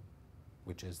alone,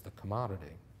 which is the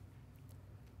commodity,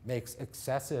 makes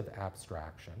excessive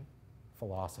abstraction,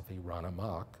 philosophy run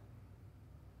amok,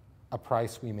 a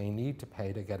price we may need to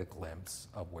pay to get a glimpse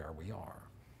of where we are.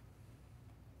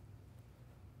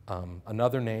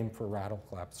 Another name for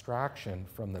radical abstraction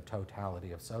from the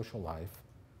totality of social life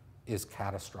is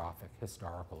catastrophic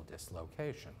historical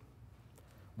dislocation.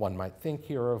 One might think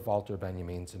here of Walter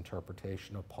Benjamin's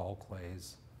interpretation of Paul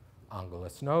Klee's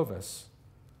Angelus Novus,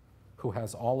 who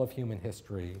has all of human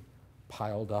history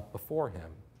piled up before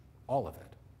him, all of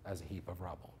it, as a heap of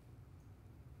rubble,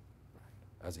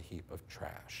 right? As a heap of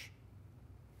trash.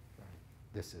 Right?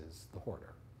 This is the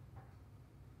hoarder.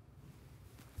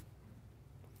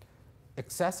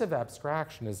 Excessive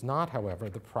abstraction is not, however,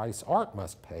 the price art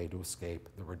must pay to escape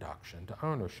the reduction to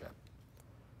ownership.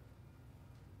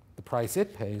 The price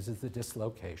it pays is the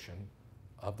dislocation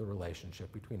of the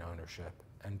relationship between ownership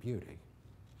and beauty.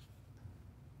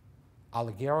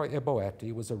 Alighiero e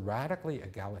Boetti was a radically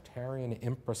egalitarian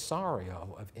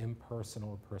impresario of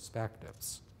impersonal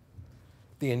perspectives,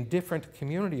 the indifferent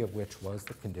community of which was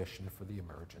the condition for the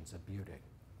emergence of beauty.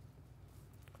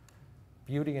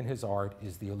 Beauty in his art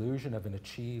is the illusion of an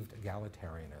achieved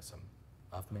egalitarianism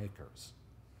of makers,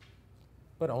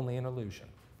 but only an illusion,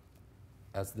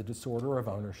 as the disorder of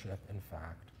ownership, in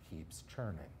fact, keeps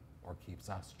churning, or keeps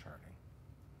us churning.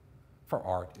 For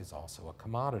art is also a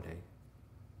commodity,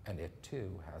 and it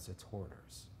too has its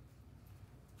hoarders.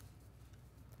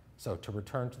 So to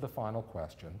return to the final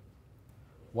question,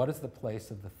 what is the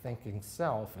place of the thinking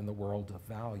self in the world of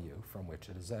value from which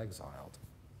it is exiled?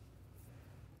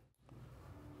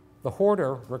 The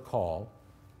hoarder, recall,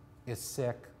 is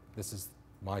sick, this is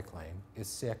my claim, is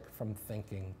sick from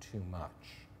thinking too much.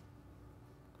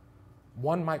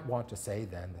 One might want to say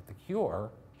then that the cure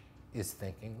is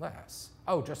thinking less.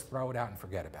 Oh, just throw it out and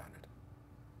forget about it.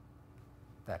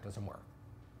 That doesn't work.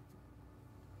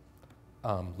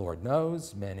 Lord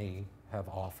knows many have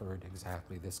offered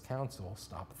exactly this counsel,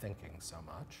 stop thinking so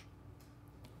much.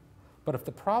 But if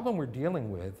the problem we're dealing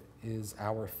with is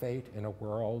our fate in a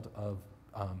world of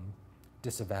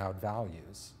disavowed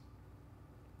values,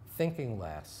 thinking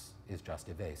less is just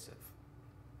evasive.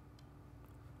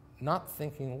 Not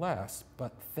thinking less,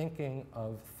 but thinking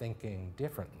of thinking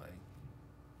differently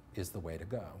is the way to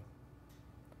go.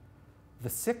 The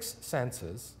six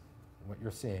senses, what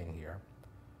you're seeing here,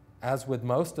 as with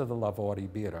most of the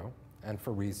Alighiero, and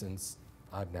for reasons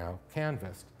I've now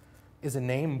canvassed, is a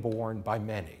name borne by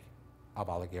many of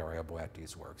Alighiero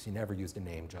Boetti's works. He never used a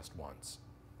name just once.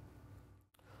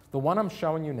 The one I'm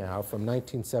showing you now from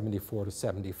 1974 to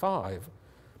 75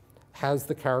 has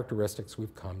the characteristics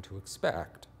we've come to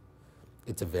expect.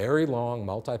 It's a very long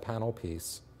multi-panel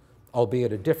piece,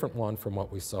 albeit a different one from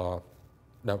what we saw,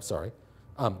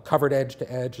 covered edge to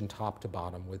edge and top to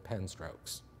bottom with pen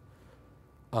strokes.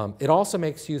 It also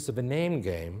makes use of a name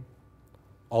game,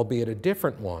 albeit a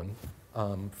different one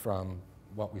from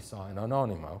what we saw in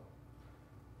Anonimo.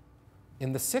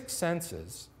 In the six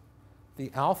senses,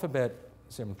 the alphabet,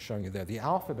 as I'm showing you there, the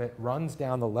alphabet runs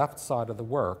down the left side of the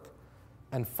work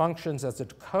and functions as a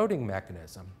decoding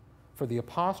mechanism for the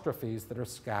apostrophes that are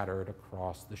scattered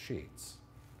across the sheets.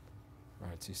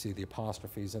 Right, so you see the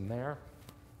apostrophes in there.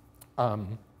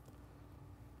 In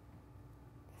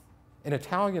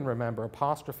Italian, remember,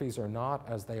 apostrophes are not,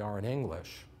 as they are in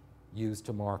English, used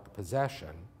to mark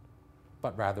possession,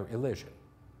 but rather elision.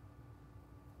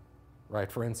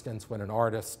 Right, for instance, when an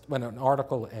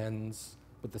article ends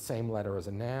with the same letter as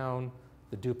a noun,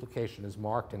 the duplication is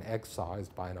marked and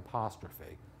excised by an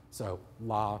apostrophe. So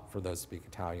la, for those who speak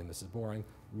Italian, this is boring,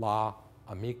 la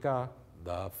amica,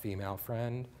 the female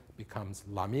friend, becomes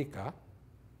l'amica,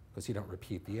 because you don't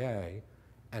repeat the A,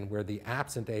 and where the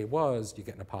absent A was, you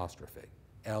get an apostrophe.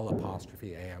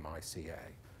 L'Amica.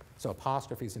 So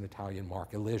apostrophes in Italian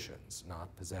mark elisions,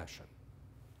 not possession.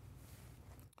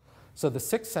 So the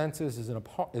sixth senses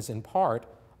is in part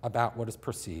about what is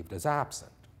perceived as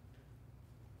absent.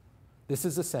 This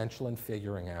is essential in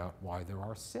figuring out why there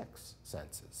are six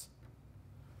senses.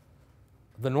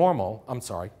 The normal,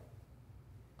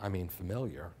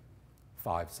 familiar,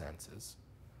 five senses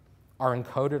are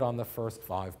encoded on the first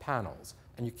five panels.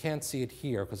 And you can't see it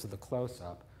here because of the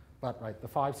close-up, but right, the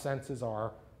five senses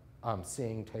are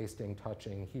seeing, tasting,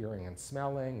 touching, hearing, and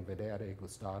smelling, vedere,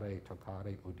 gustare,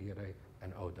 toccare, udire,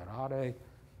 and odorare.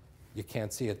 You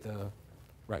can't see it,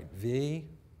 V,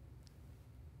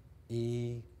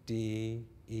 E, D,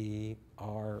 E,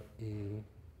 R, E,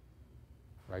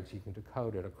 right? So you can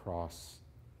decode it across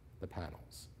the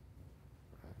panels.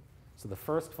 Right? So the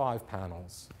first five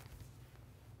panels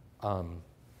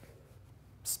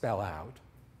spell out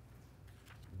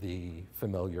the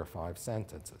familiar five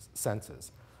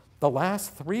senses. The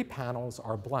last three panels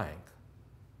are blank,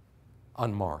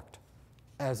 unmarked,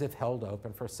 as if held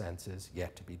open for senses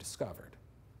yet to be discovered.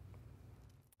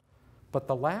 But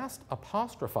the last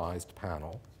apostrophized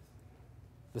panel,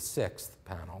 the sixth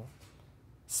panel,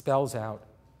 spells out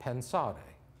pensare,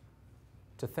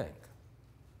 to think.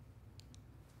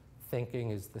 Thinking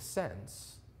is the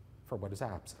sense for what is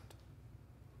absent.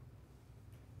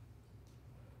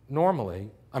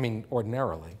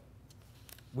 Ordinarily,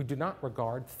 we do not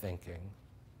regard thinking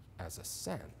as a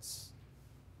sense.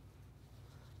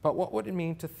 But what would it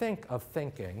mean to think of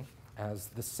thinking as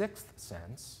the sixth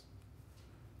sense,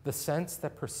 the sense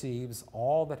that perceives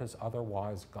all that has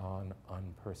otherwise gone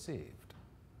unperceived,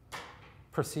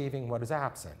 perceiving what is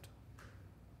absent?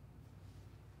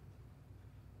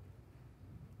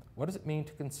 What does it mean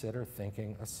to consider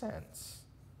thinking a sense?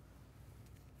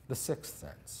 The sixth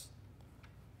sense,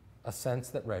 a sense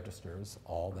that registers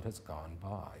all that has gone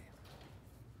by.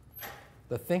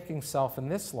 The thinking self in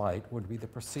this light would be the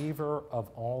perceiver of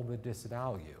all the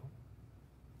disvalue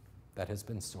that has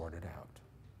been sorted out,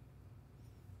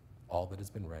 all that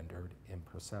has been rendered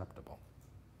imperceptible.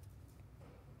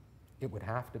 It would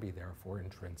have to be, therefore,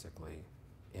 intrinsically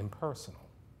impersonal.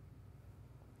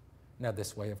 Now,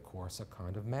 this way, of course, a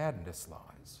kind of madness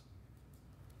lies.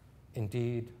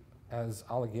 Indeed, as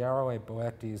Alighiero e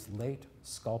Boetti's late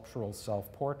sculptural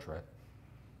self-portrait,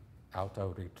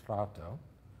 Autoritratto,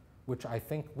 which I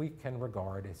think we can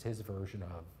regard as his version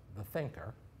of The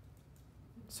Thinker,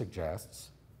 suggests,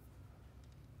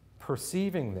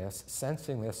 perceiving this,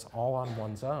 sensing this all on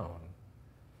one's own,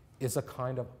 is a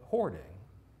kind of hoarding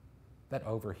that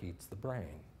overheats the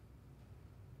brain.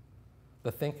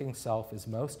 The thinking self is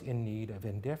most in need of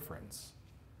indifference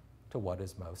to what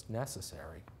is most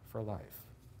necessary for life.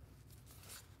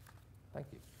 Thank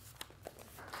you.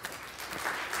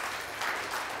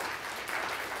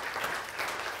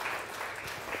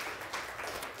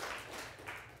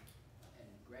 And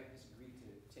Greg has agreed to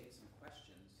take some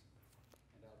questions,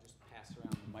 and I'll just pass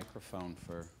around the microphone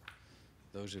for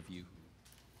those of you who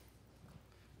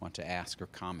want to ask or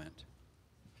comment.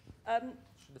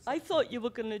 I thought you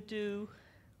were going to do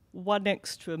one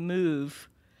extra move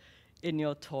in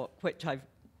your talk, which I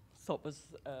thought was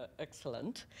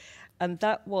excellent, and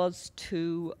that was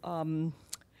to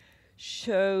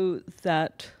show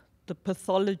that the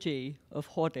pathology of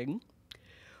hoarding,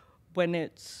 when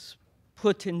it's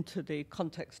put into the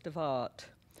context of art,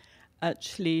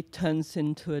 actually turns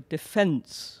into a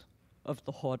defense of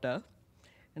the hoarder,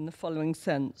 in the following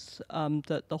sense,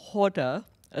 that the hoarder,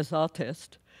 as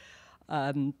artist,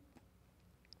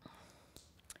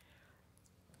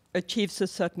 achieves a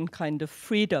certain kind of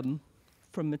freedom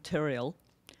from material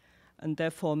and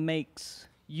therefore makes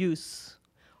use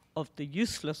of the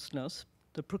uselessness,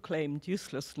 the proclaimed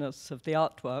uselessness of the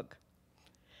artwork.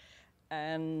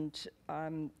 And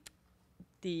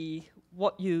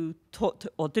what you talked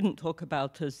or didn't talk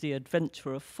about as the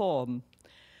adventure of form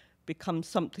becomes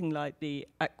something like the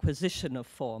acquisition of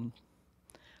form,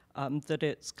 that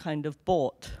it's kind of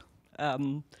bought.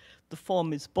 The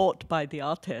form is bought by the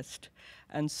artist,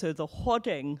 and so the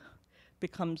hoarding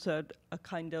becomes a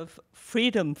kind of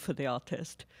freedom for the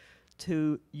artist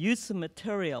to use the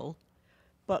material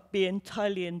but be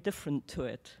entirely indifferent to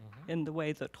it, in the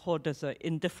way that hoarders are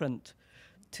indifferent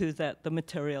to the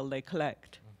material they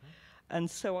collect. And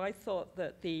so I thought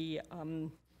that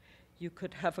you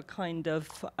could have a kind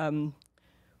of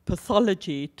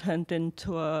pathology turned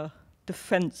into a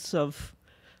defense of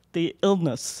the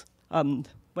illness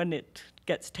when it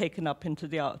gets taken up into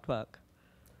the artwork.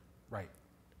 Right.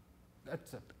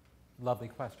 That's a lovely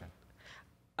question.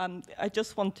 I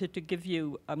just wanted to give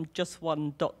you just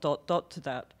one ... to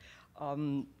that.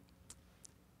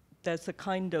 there's a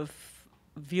kind of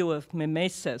view of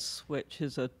mimesis, which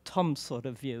is a Tom sort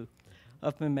of view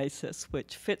of mimesis,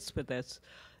 which fits with this.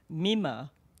 Mime,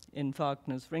 in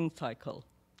Wagner's Ring Cycle,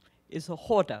 is a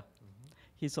hoarder.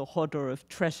 He's a hoarder of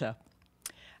treasure.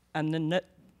 And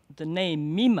the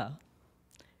name Mime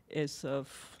is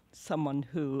of someone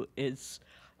who is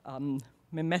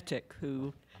mimetic,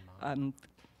 who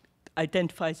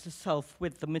identifies herself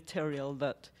with the material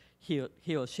that he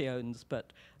or she owns,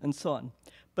 and so on.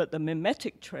 But the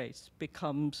mimetic trace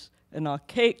becomes an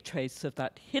archaic trace of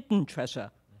that hidden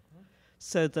treasure,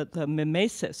 so that the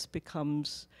mimesis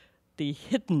becomes the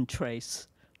hidden trace,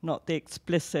 not the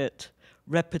explicit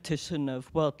repetition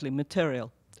of worldly material.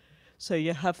 So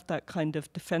you have that kind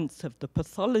of defense of the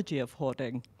pathology of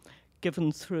hoarding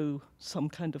given through some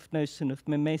kind of notion of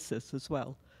mimesis as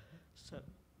well. So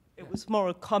it was more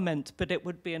a comment, but it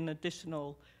would be an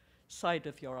additional side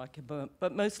of your argument.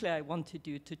 But mostly I wanted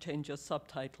you to change your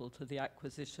subtitle to the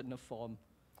acquisition of form.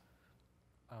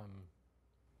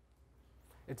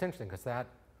 It's interesting because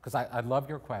I love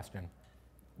your question.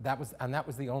 That was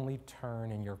the only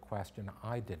turn in your question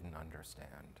I didn't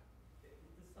understand. The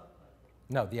subtitle?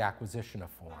 No, the acquisition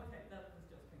of form. Okay, that was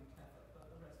just being clever, but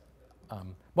the rest of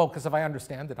it. Well, because if I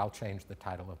understand it, I'll change the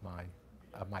title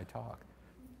of my talk.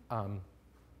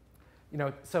 You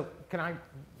know, so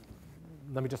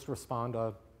let me just respond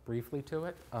briefly to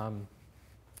it.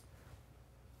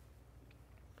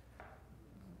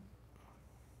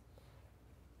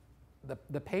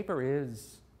 The paper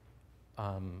is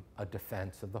a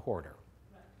defense of the hoarder,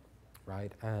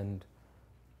 right? And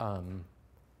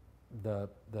the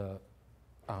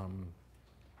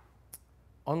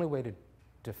only way to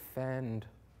defend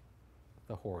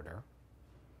the hoarder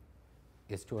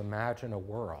is to imagine a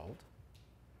world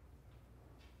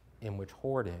in which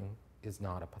hoarding is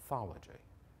not a pathology.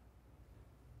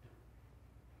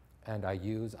 And I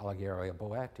use Alighiero and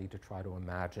Boetti to try to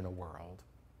imagine a world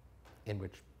in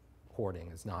which hoarding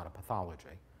is not a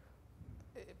pathology.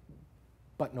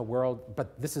 But in a world,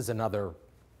 but this is another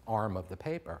arm of the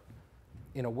paper.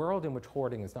 In a world in which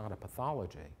hoarding is not a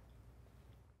pathology,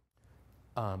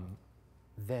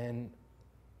 then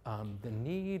the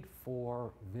need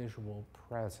for visual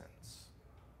presence,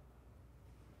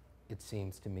 it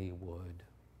seems to me, would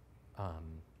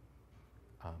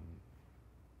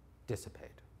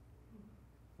dissipate,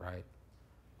 right?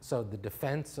 So the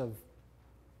defense of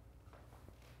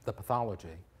the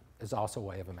pathology is also a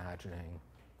way of imagining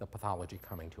the pathology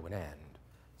coming to an end.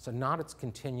 So not its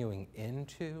continuing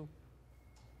into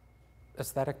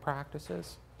aesthetic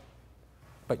practices,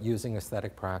 but using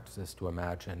aesthetic practices to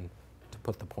imagine, to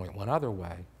put the point one other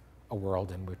way, a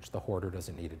world in which the hoarder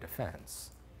doesn't need a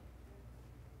defense.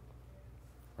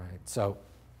 Right? So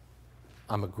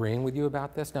I'm agreeing with you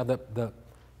about this. Now the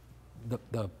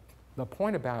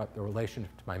point about the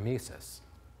relationship to mimesis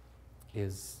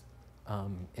is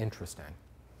interesting.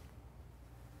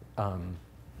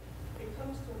 It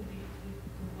comes from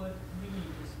the word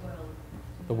greed as well.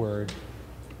 The word?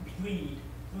 Greed.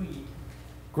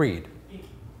 Greed.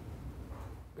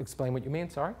 Explain what you mean,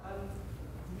 sorry?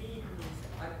 Greed means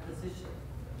acquisition.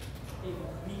 Being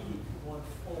greedy toward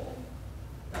form.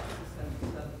 That's the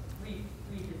sense that greed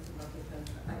is another sense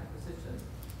of acquisition.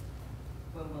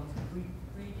 When one's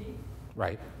greedy.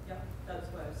 Right. Yeah, that's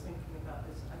why I was thinking about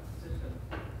this acquisition.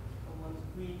 When one's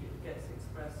greedy, it gets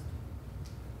expressed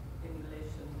in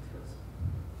relation to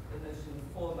the notion of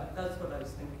format. That's what I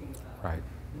was thinking about. Right.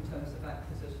 In terms of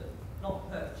acquisition, not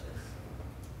purchase.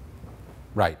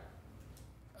 Right.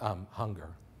 Hunger.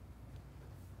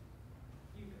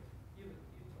 You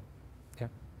Yeah.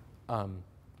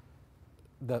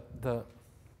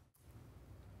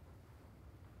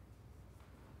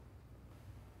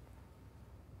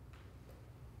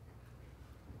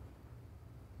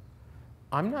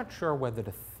 I'm not sure whether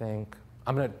to think.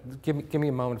 I'm going to give me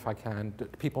a moment if I can. Do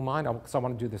people mind? Because I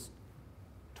want to do this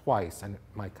twice, and it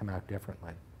might come out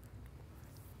differently.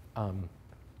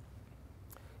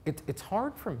 It's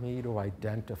hard for me to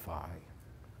identify.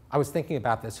 I was thinking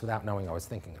about this without knowing I was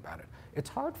thinking about it. It's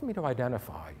hard for me to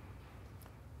identify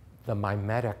the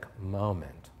mimetic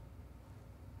moment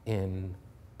in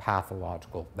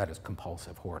pathological, that is,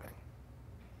 compulsive hoarding.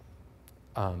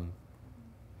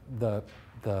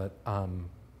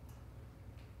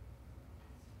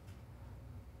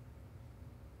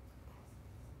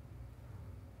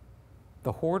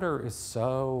 The hoarder is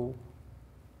so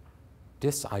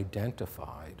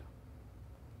disidentified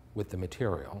with the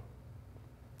material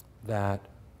that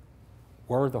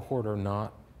were the hoarder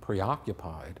not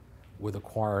preoccupied with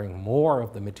acquiring more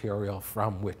of the material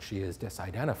from which she is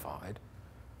disidentified,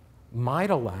 might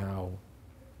allow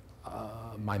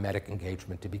mimetic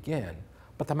engagement to begin.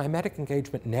 But the mimetic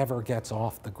engagement never gets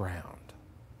off the ground.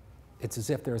 It's as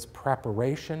if there's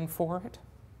preparation for it,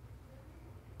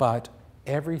 but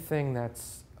everything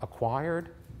that's acquired,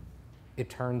 it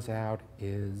turns out,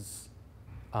 is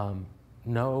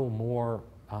no more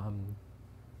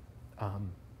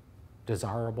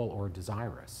desirable or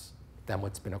desirous than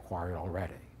what's been acquired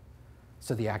already.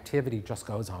 So the activity just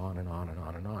goes on and on and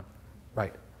on and on.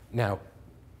 Right. Now,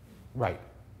 right,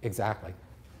 exactly.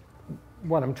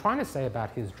 What I'm trying to say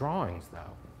about his drawings,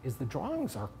 though, is the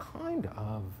drawings are kind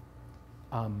of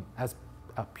as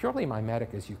purely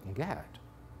mimetic as you can get,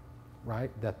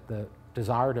 right? That the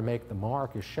desire to make the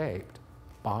mark is shaped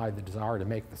by the desire to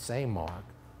make the same mark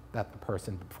that the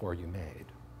person before you made.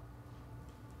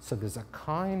 So there's a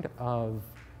kind of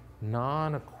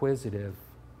non-acquisitive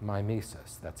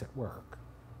mimesis that's at work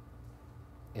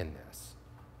in this.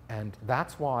 And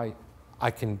that's why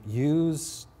I can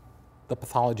use the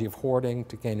pathology of hoarding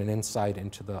to gain an insight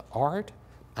into the art,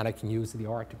 and I can use the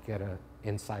art to get an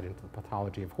insight into the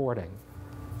pathology of hoarding.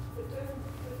 But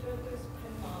don't those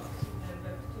pen marks and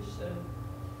their repetition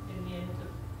in the end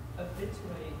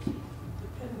obliterate the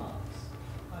pen marks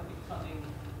by becoming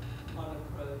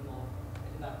monochrome or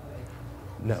in that way?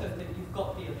 No. So that you've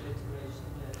got the obliteration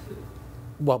there too.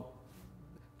 Well,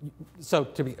 so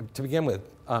to begin with,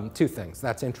 two things.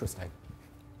 That's interesting.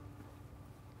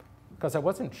 Because I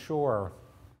wasn't sure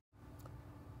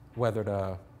whether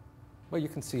to, well, you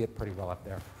can see it pretty well up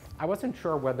there. I wasn't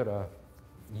sure whether to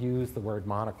use the word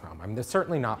monochrome. I mean, there's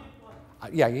certainly not,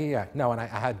 yeah. No, and I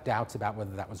had doubts about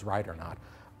whether that was right or not.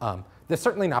 There's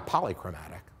certainly not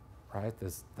polychromatic, right?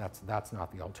 That's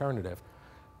not the alternative.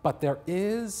 But there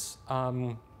is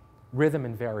rhythm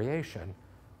and variation,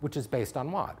 which is based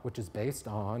on what? Which is based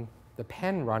on the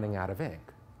pen running out of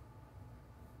ink,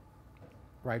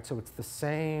 right? So it's the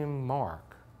same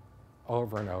mark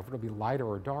over and over. It'll be lighter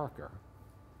or darker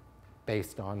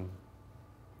based on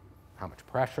how much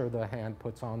pressure the hand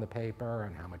puts on the paper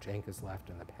and how much ink is left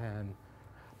in the pen.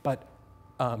 But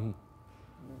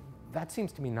that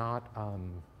seems to me not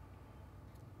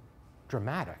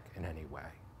dramatic in any way,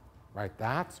 right?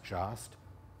 That's just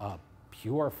a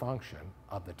pure function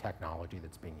of the technology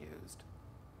that's being used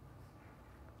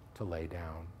to lay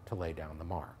down the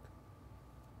mark.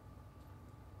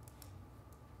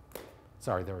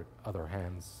 Sorry, there are other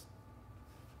hands.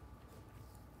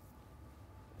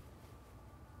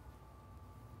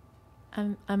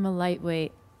 I'm a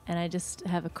lightweight, and I just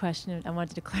have a question. I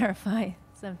wanted to clarify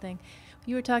something.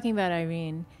 You were talking about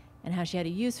Irene and how she had a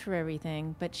use for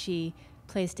everything, but she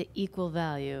placed an equal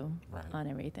value on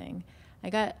everything. I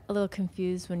got a little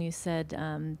confused when you said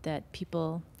that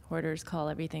hoarders call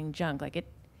everything junk. Like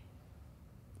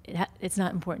it's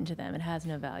not important to them. It has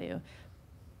no value.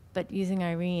 But using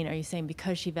Irene, are you saying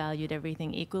because she valued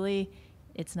everything equally,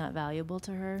 it's not valuable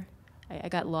to her? I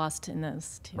got lost in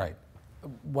those two. Right.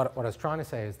 What I was trying to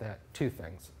say is that two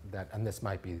things, and this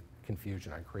might be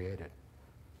confusion I created.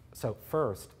 So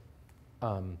first,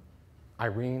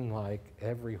 Irene, like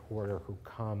every hoarder who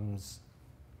comes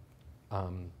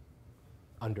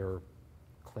under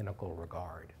clinical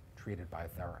regard, treated by a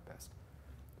therapist,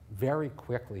 very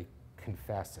quickly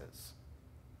confesses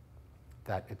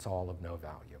that it's all of no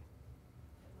value,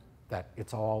 that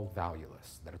it's all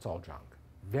valueless, that it's all junk,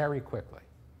 very quickly.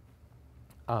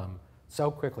 So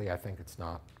quickly, I think it's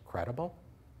not credible,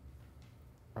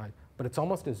 right? But it's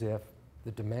almost as if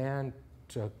the demand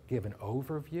to give an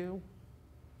overview,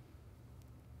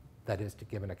 that is to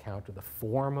give an account of the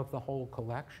form of the whole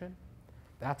collection,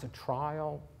 that's a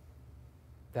trial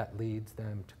that leads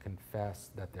them to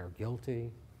confess that they're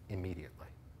guilty immediately,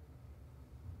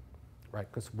 right?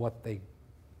 Because what they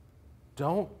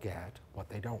don't get, what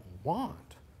they don't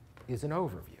want, is an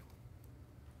overview.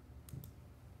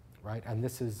 Right? And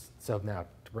this is, so now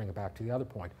to bring it back to the other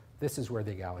point, this is where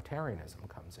the egalitarianism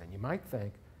comes in. You might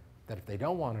think that if they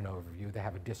don't want an overview, they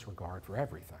have a disregard for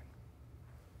everything.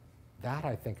 That,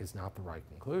 I think, is not the right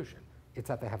conclusion. It's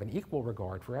that they have an equal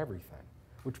regard for everything,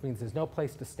 which means there's no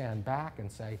place to stand back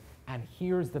and say, and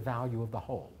here's the value of the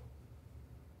whole.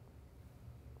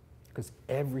 Because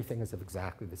everything is of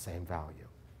exactly the same value.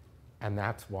 And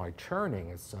that's why churning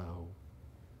is so,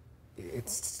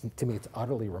 to me, it's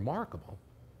utterly remarkable.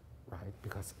 Right?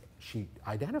 Because she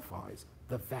identifies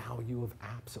the value of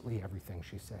absolutely everything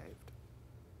she saved.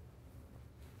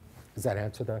 Does that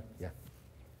answer that? Yeah.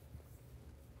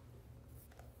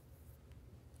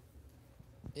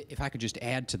 If I could just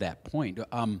add to that point,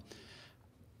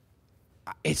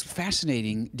 It's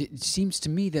fascinating. It seems to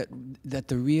me that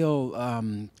the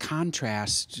real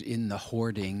contrast in the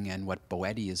hoarding and what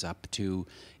Boetti is up to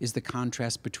is the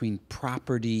contrast between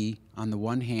property on the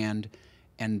one hand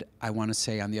and, I want to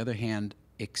say, on the other hand,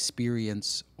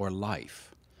 experience or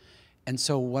life. And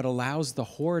so what allows the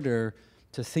hoarder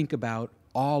to think about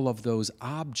all of those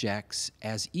objects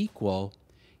as equal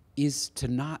is to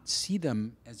not see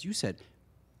them, as you said,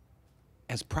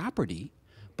 as property,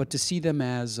 but to see them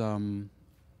as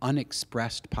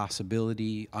unexpressed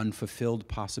possibility, unfulfilled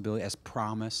possibility, as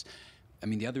promise. I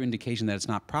mean, the other indication that it's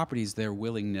not property is their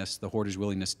willingness, the hoarder's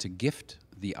willingness to gift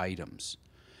the items.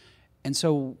 And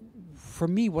so, for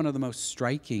me, one of the most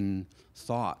striking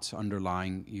thoughts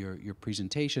underlying your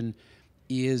presentation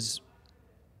is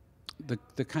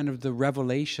the kind of the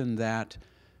revelation that,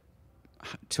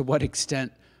 to what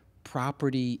extent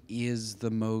property is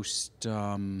the most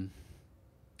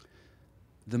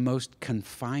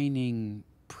confining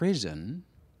prison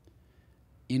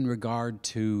in regard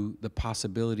to the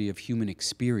possibility of human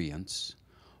experience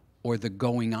or the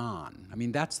going on. I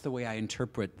mean, that's the way I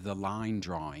interpret the line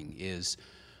drawing, is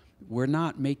we're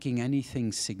not making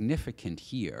anything significant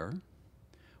here.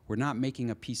 We're not making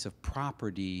a piece of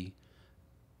property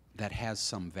that has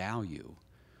some value.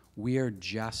 We are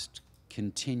just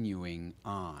continuing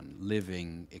on,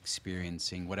 living,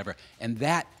 experiencing, whatever. And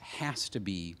that has to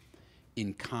be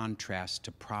in contrast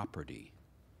to property,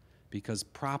 because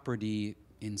property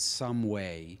in some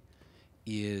way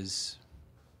is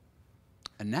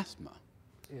anathema,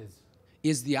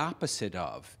 is the opposite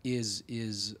of,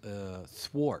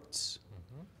 thwarts,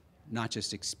 not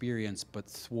just experience, but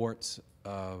thwarts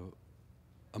a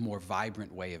more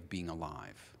vibrant way of being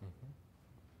alive.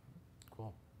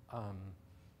 Cool. I'm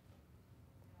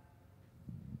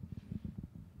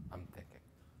thinking.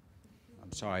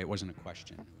 I'm sorry, it wasn't a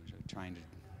question. I was trying to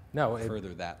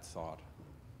further that thought.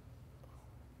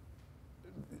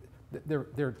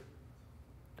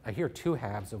 I hear two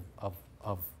halves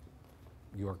of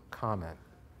your comment.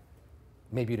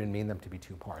 Maybe you didn't mean them to be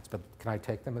two parts, but can I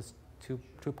take them as two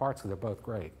parts? Because they're both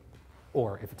great.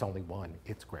 Or if it's only one,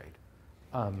 it's great.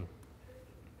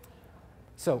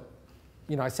 So,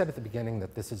 I said at the beginning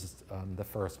that this is the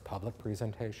first public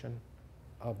presentation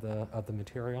of the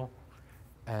material,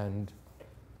 and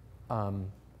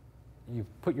you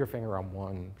put your finger on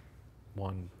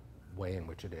one way in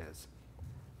which it is.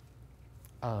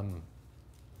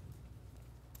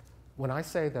 When I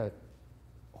say that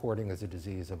hoarding is a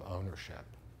disease of ownership,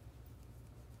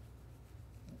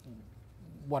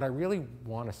 what I really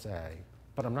want to say,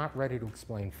 but I'm not ready to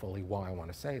explain fully why I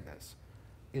want to say this,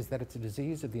 is that it's a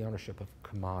disease of the ownership of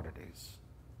commodities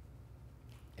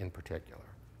in particular.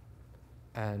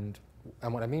 And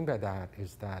what I mean by that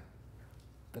is that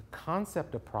the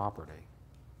concept of property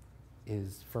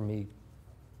is, for me,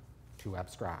 too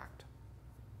abstract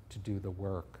to do the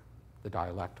work, the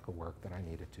dialectical work that I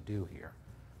needed to do here.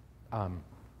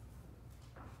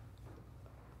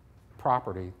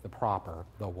 Property, the proper,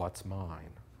 the what's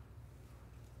mine,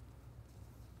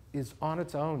 is on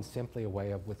its own simply a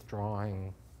way of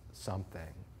withdrawing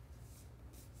something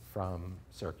from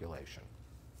circulation,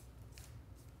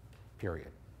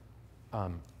 period.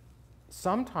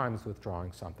 Sometimes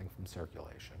withdrawing something from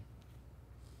circulation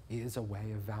is a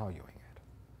way of valuing it.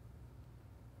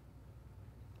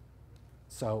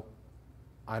 So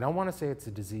I don't want to say it's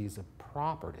a disease of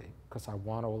property, because I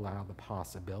want to allow the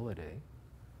possibility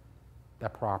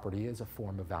that property is a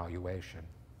form of valuation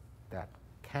that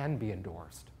can be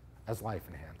endorsed as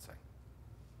life-enhancing.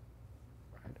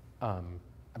 Right?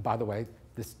 By the way,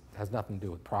 this has nothing to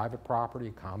do with private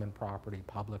property, common property,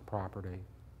 public property,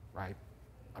 right?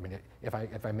 I mean, if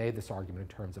I made this argument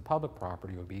in terms of public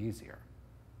property, it would be easier,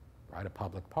 right? A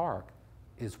public park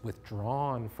is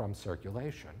withdrawn from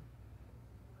circulation,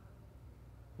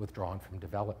 withdrawn from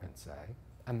development, say,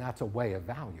 and that's a way of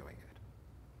valuing it.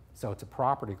 So it's a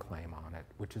property claim on it,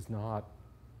 which is not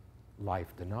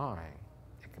life-denying.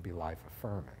 It can be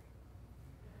life-affirming.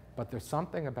 But there's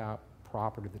something about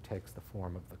property that takes the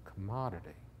form of the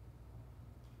commodity,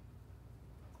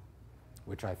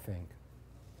 which I think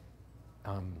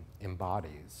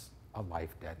embodies a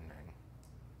life-deadening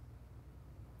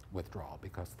withdrawal,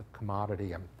 because the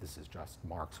commodity, this is just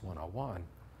Marx 101,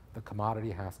 the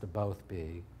commodity has to both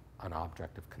be an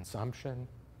object of consumption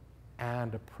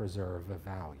and a preserve of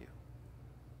value.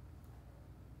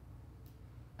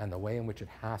 And the way in which it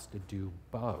has to do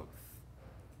both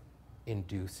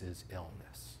induces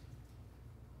illness.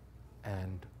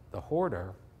 And the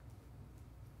hoarder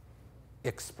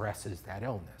expresses that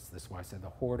illness. This is why I said the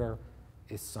hoarder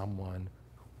is someone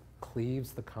who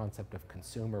cleaves the concept of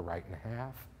consumer right in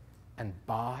half and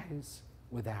buys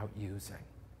without using.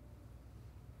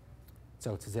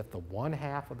 So it's as if the one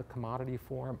half of the commodity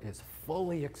form is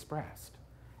fully expressed.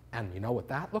 And you know what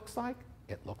that looks like?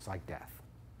 It looks like death.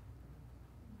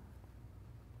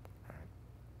 All right.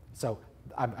 So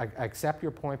I accept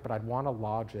your point, but I'd want to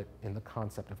lodge it in the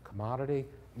concept of commodity,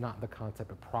 not the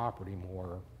concept of property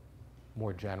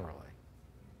more generally.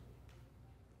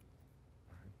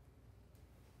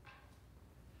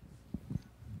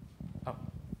 Oh.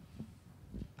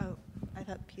 Oh, I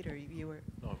thought, Peter, you were.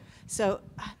 No. So,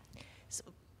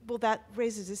 well, that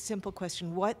raises a simple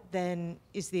question. What then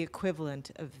is the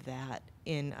equivalent of that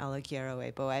in Alighiero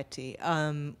e Boetti?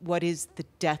 What is the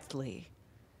deathly?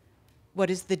 What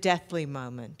is the deathly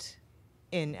moment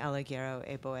in Alighiero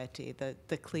e Boetti?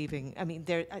 The cleaving. I mean,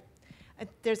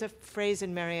 there's a phrase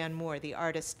in Marianne Moore: "The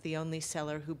artist, the only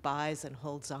seller who buys and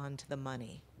holds on to the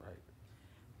money." Right.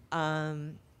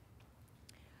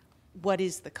 What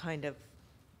is the kind of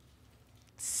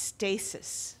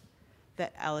stasis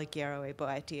that Alighiero e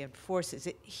Boetti enforces?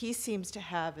 He seems to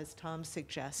have, as Tom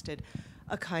suggested,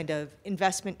 a kind of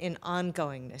investment in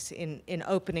ongoingness, in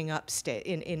opening up,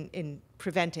 in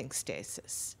preventing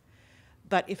stasis.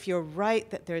 But if you're right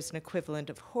that there's an equivalent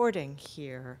of hoarding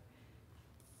here,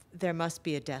 there must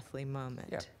be a deathly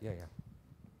moment. Yeah.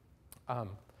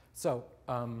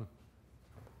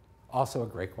 Also a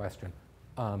great question.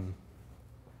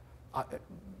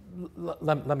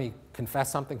 Let me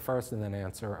confess something first and then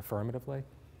answer affirmatively.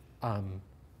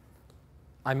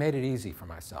 I made it easy for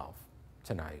myself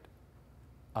tonight,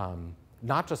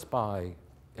 not just by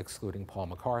excluding Paul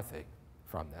McCarthy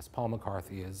from this. Paul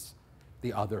McCarthy is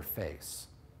the other face,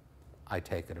 I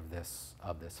take it, of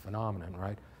this phenomenon,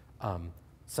 right?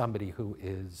 Somebody who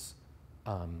is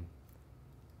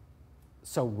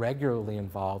so regularly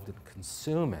involved in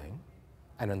consuming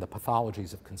and in the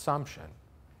pathologies of consumption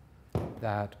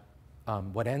that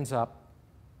what ends up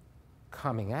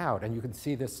coming out, and you can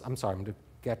see this, I'm sorry, I'm going to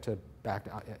get to back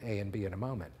to A and B in a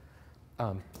moment.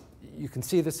 You can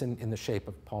see this in the shape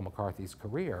of Paul McCarthy's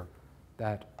career,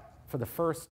 that for the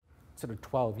first sort of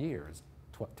 12 years,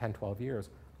 10, 12 years,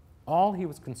 all he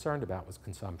was concerned about was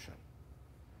consumption,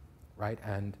 right?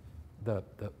 And the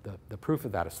proof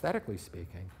of that, aesthetically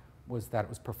speaking, was that it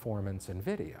was performance and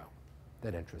video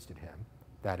that interested him.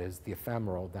 That is, the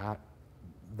ephemeral,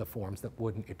 the forms that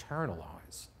wouldn't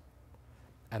eternalize.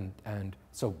 And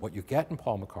so what you get in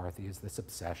Paul McCarthy is this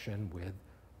obsession with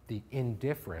the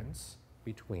indifference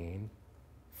between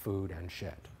food and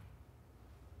shit.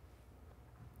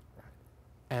 Right.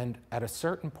 And at a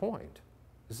certain point,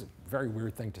 this is a very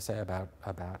weird thing to say about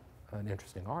an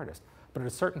interesting artist, but at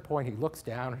a certain point he looks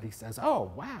down and he says,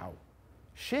 oh, wow,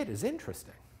 shit is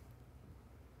interesting.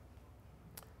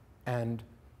 And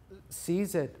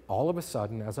sees it all of a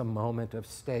sudden as a moment of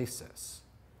stasis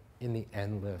in the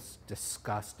endless,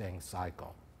 disgusting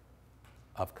cycle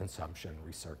of consumption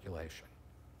recirculation.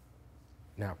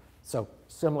 Now, so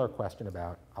similar question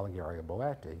about Alighiero e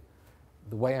Boetti.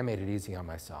 The way I made it easy on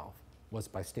myself was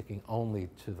by sticking only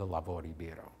to the lavori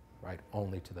biro, right?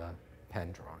 Only to the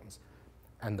pen drawings.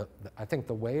 And I think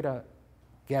the way to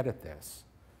get at this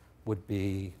would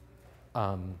be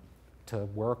to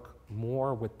work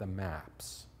more with the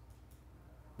maps.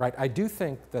 Right, I do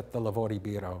think that the lavori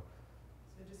biro.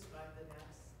 So describe the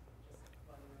maps, just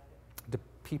while you're at it. Do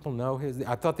people know his?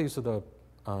 I thought these are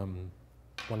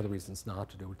one of the reasons not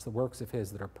to do. It's the works of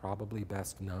his that are probably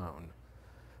best known.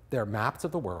 They're maps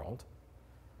of the world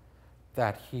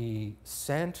that he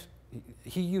sent.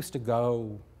 He used to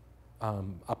go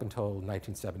up until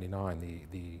 1979,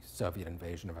 the Soviet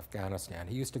invasion of Afghanistan.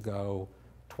 He used to go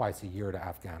twice a year to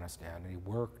Afghanistan, and he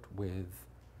worked with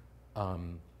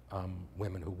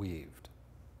women who weaved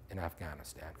in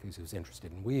Afghanistan because he was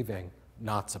interested in weaving.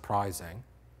 Not surprising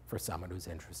for someone who's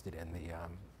interested in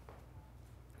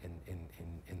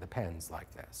the pens like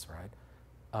this, right?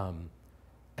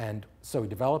 And so he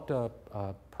developed a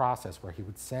process where he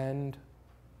would send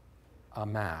a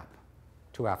map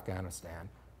to Afghanistan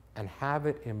and have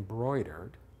it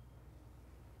embroidered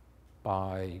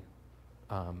by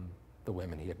the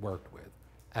women he had worked with.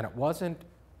 And it wasn't.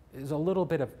 There's a little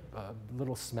bit of a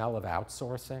little smell of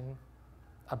outsourcing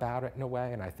about it in a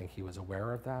way, and I think he was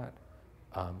aware of that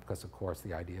because, of course,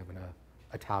 the idea of an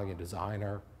Italian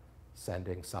designer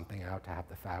sending something out to have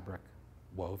the fabric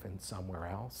woven somewhere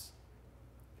else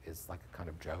is like a kind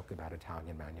of joke about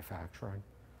Italian manufacturing.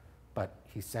 But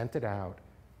he sent it out,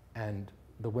 and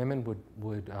the women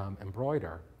would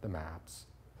embroider the maps,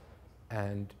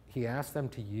 and he asked them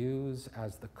to use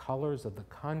as the colors of the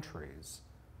countries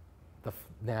the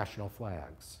national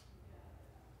flags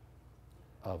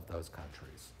of those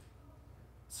countries.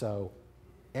 So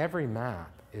every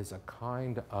map is a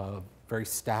kind of very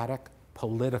static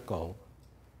political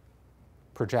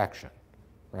projection,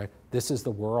 right? This is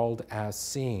the world as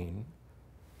seen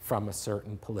from a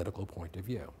certain political point of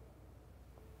view.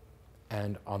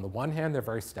 And on the one hand, they're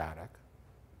very static.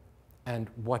 And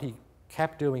what he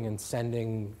kept doing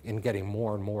in getting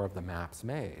more and more of the maps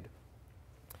made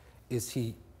is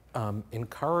he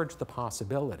encouraged the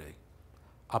possibility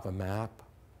of a map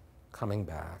coming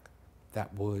back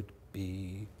that would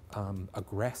be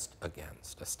aggressed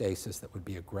against, a stasis that would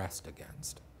be aggressed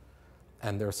against.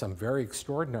 And there are some very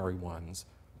extraordinary ones.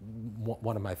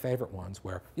 One of my favorite ones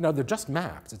where, they're just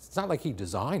maps. It's not like he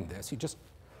designed this. He just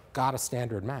got a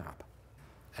standard map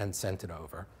and sent it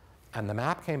over. And the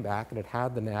map came back, and it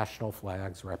had the national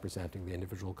flags representing the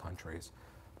individual countries.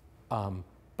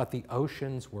 But the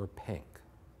oceans were pink,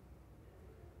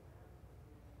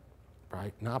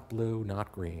 right? Not blue,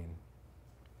 not green.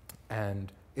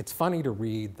 And it's funny to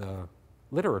read the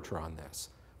literature on this,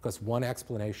 because one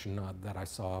explanation that I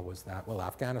saw was that, well,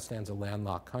 Afghanistan's a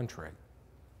landlocked country.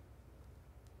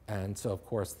 And so, of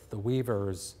course, the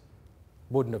weavers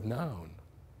wouldn't have known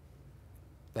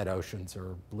that oceans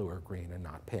are blue or green and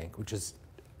not pink, which is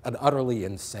an utterly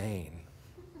insane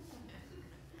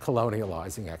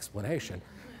colonializing explanation.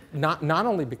 Not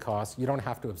only because you don't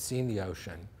have to have seen the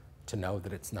ocean to know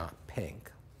that it's not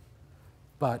pink,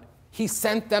 but he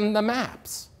sent them the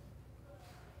maps.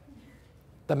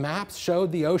 The maps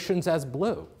showed the oceans as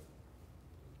blue.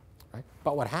 Right?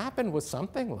 But what happened was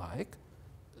something like,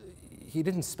 he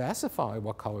didn't specify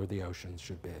what color the oceans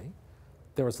should be.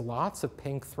 There was lots of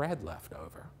pink thread left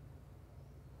over.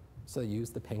 So they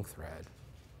used the pink thread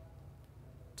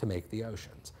to make the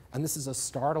oceans. And this is a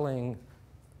startling,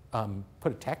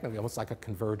 put it technically, almost like a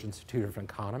convergence of two different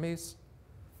economies.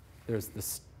 There's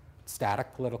this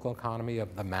static political economy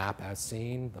of the map as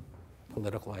seen, the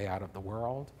political layout of the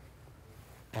world,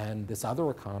 and this other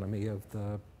economy of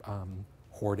the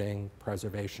hoarding,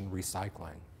 preservation,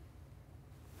 recycling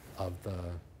of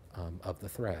the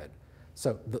thread.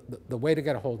 So the way to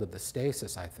get a hold of the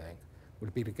stasis, I think,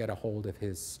 would be to get a hold of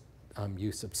his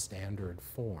use of standard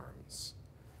forms.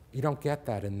 You don't get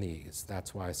that in these.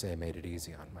 That's why I say I made it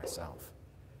easy on myself.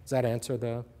 Does that answer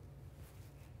the?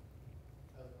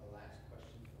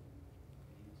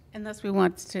 Unless we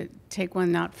want to take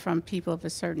one not from people of a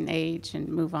certain age and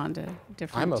move on to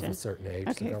different. I'm of a certain age.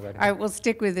 Okay. So go right All right, we'll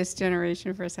stick with this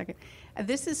generation for a second.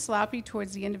 This is sloppy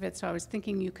towards the end of it, so I was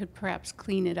thinking you could perhaps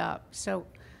clean it up. So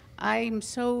I'm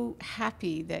so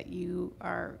happy that you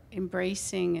are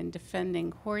embracing and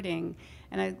defending hoarding,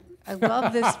 and I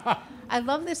love this. I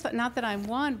love this. Not that I'm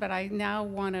one, but I now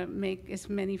want to make as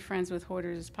many friends with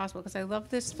hoarders as possible, because I love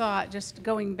this thought. Just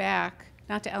going back,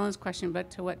 not to Ellen's question,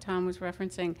 but to what Tom was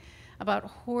referencing about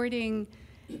hoarding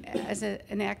as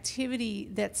an activity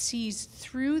that sees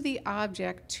through the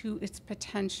object to its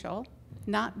potential,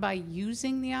 not by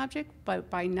using the object, but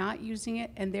by not using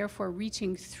it, and therefore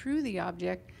reaching through the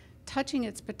object, touching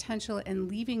its potential and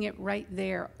leaving it right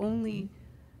there only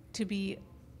to be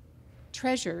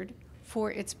treasured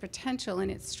for its potential.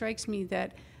 And it strikes me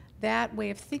that that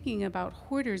way of thinking about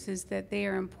hoarders is that they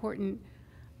are important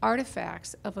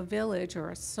artifacts of a village or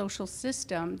a social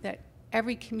system, that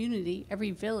every community,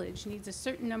 every village needs a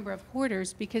certain number of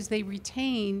hoarders because they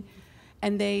retain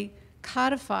and they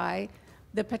codify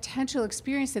the potential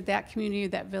experience that that community or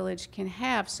that village can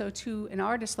have. So to an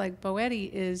artist like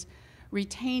Boetti is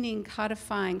retaining,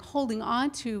 codifying, holding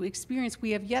on to experience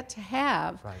we have yet to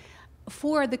have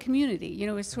for the community.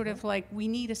 It's sort of like we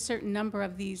need a certain number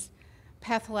of these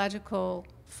pathological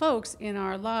folks in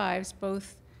our lives,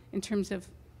 both in terms of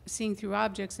seeing through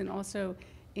objects and also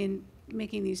in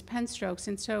making these pen strokes.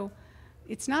 And so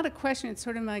it's not a question, it's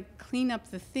sort of like clean up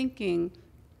the thinking,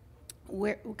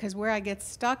 because where I get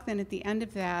stuck then at the end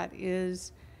of that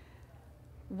is,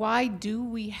 why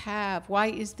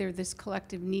is there this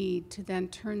collective need to then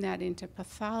turn that into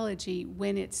pathology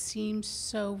when it seems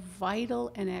so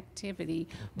vital an activity,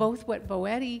 both what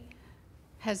Boetti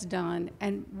has done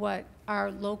and what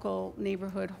our local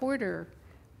neighborhood hoarder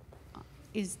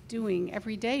is doing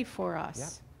every day for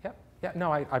us? Yeah.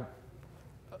 No, I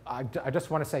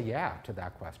just want to say yeah to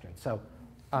that question. So,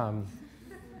 I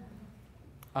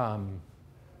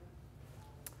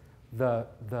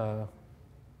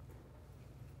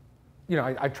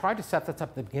tried to set this up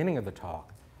at the beginning of the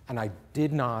talk, and I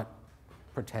did not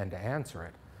pretend to answer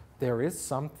it. There is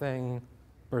something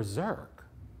berserk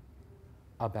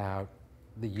about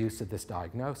the use of this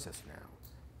diagnosis now.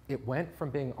 It went from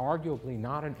being arguably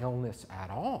not an illness at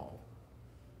all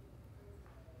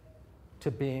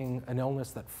to being an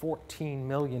illness that 14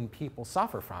 million people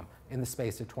suffer from in the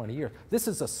space of 20 years. This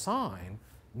is a sign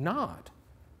not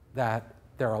that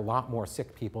there are a lot more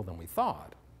sick people than we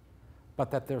thought,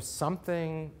 but that there's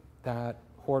something that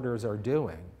hoarders are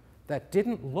doing that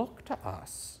didn't look to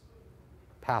us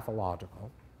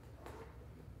pathological,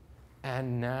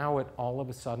 and now it all of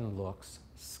a sudden looks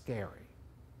scary,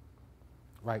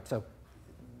 right? So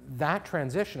that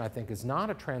transition, I think, is not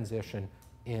a transition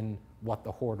in what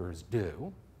the hoarders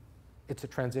do. It's a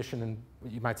transition in,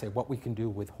 you might say, what we can do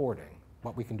with hoarding,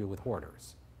 what we can do with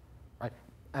hoarders, right?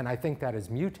 And I think that is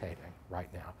mutating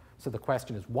right now. So the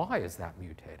question is, why is that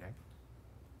mutating?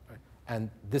 Right? And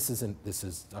this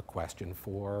is a question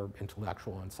for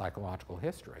intellectual and psychological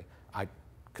history. I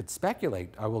could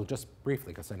speculate, I will just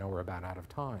briefly, because I know we're about out of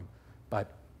time,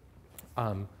 but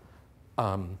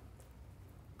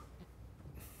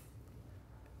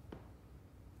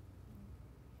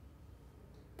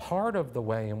part of the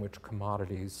way in which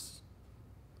commodities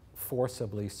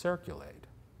forcibly circulate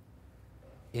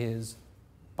is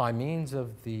by means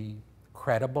of the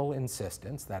credible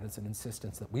insistence, that is an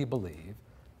insistence that we believe,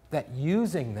 that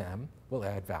using them will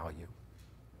add value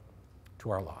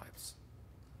to our lives.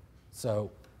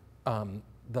 So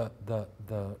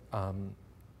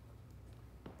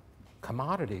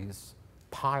commodities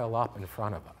pile up in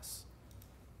front of us,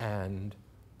 and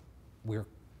we're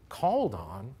called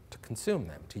on to consume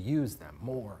them, to use them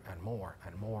more and more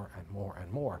and more and more and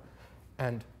more.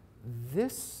 And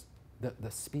this,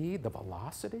 the speed, the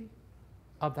velocity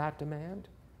of that demand,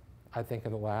 I think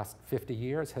in the last 50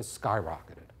 years has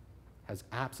skyrocketed, has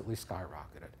absolutely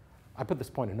skyrocketed. I put this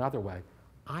point another way.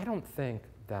 I don't think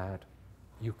that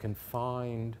you can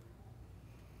find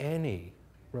any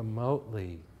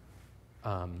remotely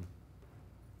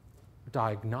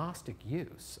diagnostic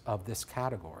use of this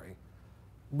category,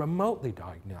 remotely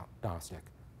diagnostic,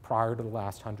 prior to the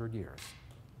last 100 years,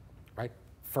 right?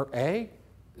 For A,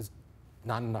 there's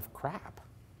not enough crap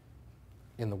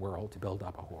in the world to build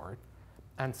up a hoard.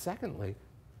 And secondly,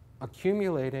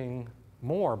 accumulating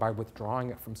more by withdrawing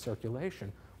it from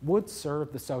circulation would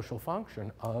serve the social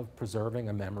function of preserving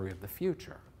a memory of the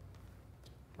future,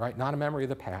 right? Not a memory of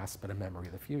the past, but a memory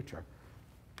of the future.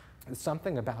 There's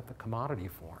something about the commodity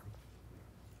form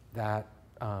that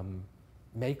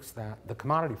makes that, the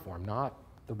commodity form, not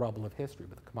the rubble of history,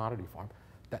 but the commodity form,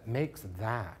 that makes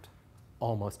that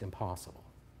almost impossible,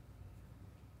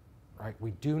 right?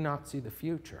 We do not see the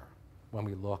future when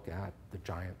we look at the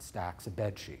giant stacks of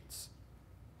bed sheets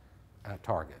at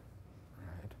Target,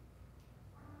 right?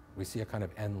 We see a kind of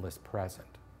endless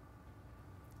present.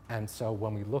 And so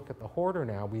when we look at the hoarder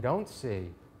now, we don't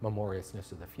see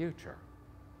memoriousness of the future.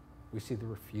 We see the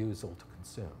refusal to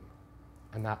consume,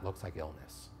 and that looks like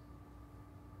illness.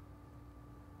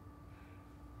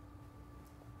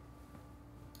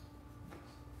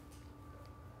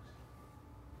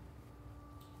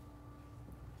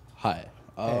 Hi.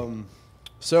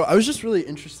 So I was just really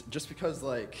interested, just because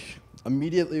like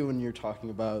immediately when you're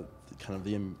talking about kind of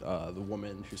the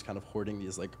woman who's kind of hoarding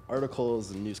these like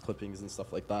articles and news clippings and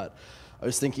stuff like that, I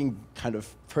was thinking kind of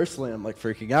personally, I'm like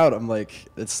freaking out. I'm like,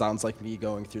 it sounds like me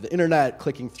going through the internet,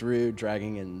 clicking through,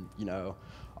 dragging in, you know,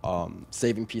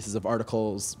 saving pieces of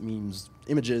articles, memes,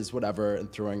 images, whatever,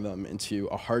 and throwing them into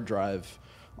a hard drive.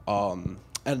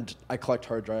 And I collect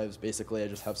hard drives. Basically, I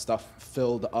just have stuff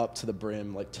filled up to the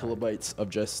brim, like kilobytes of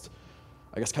just,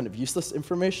 I guess, kind of useless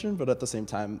information, but at the same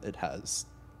time, it has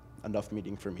enough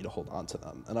meaning for me to hold on to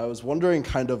them. And I was wondering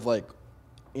kind of like,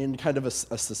 in kind of a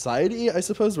society, I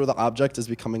suppose, where the object is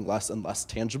becoming less and less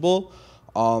tangible,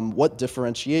 what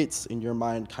differentiates, in your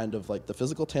mind, kind of like the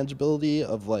physical tangibility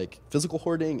of like physical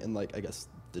hoarding and like, I guess,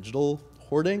 digital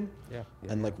hoarding?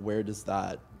 And like, where does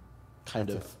that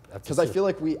kind of, because I feel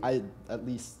like at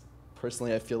least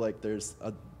personally, I feel like there's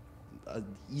an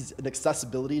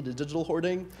accessibility to digital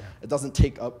hoarding. It doesn't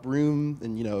take up room,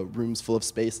 and you know, rooms full of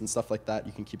space and stuff like that.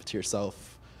 You can keep it to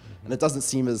yourself. And it doesn't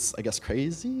seem as, I guess,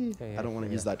 crazy. I don't want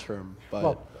to use that term, but.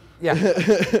 Well,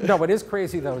 no, what is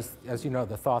crazy though is, as you know,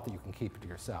 the thought that you can keep it to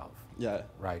yourself.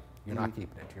 Right? You're not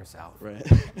keeping it to yourself. Right.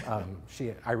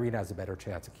 Irene has a better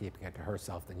chance of keeping it to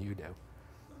herself than you do.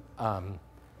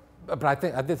 But I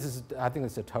think this is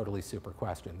a totally super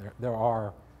question. There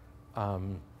are,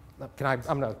 I'm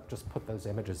gonna just put those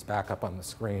images back up on the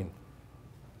screen.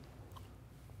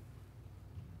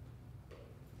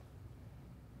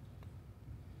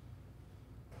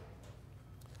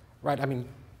 Right, I mean,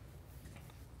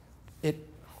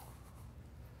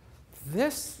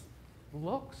 this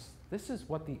is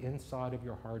what the inside of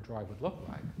your hard drive would look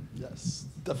like. Yes,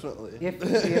 definitely. If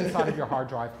the inside of your hard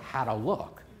drive had a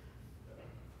look,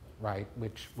 right,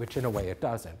 which in a way it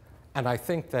doesn't. And I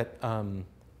think that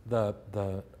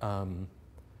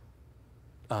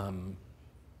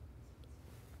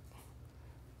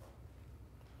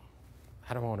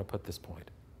how do I want to put this point?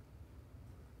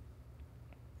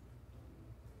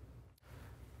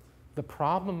 The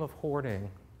problem of hoarding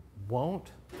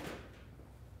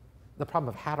the problem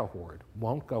of how to hoard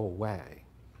won't go away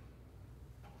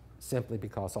simply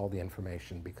because all the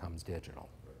information becomes digital,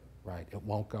 right? It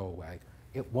won't go away.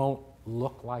 It won't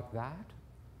look like that,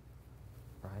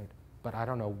 right? But I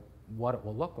don't know what it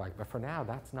will look like. But for now,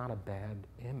 that's not a bad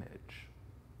image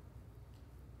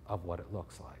of what it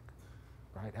looks like,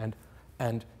 right?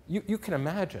 And you can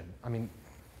imagine, I mean,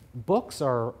 books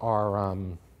are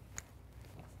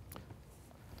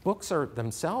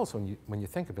themselves, when you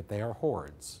think of it, they are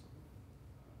hoards,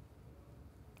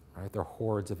 right? They're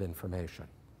hoards of information.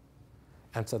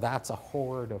 And so that's a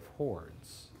hoard of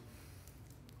hoards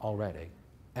already.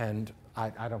 And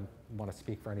I don't want to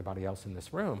speak for anybody else in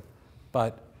this room,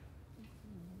 but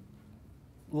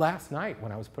last night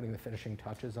when I was putting the finishing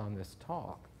touches on this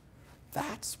talk,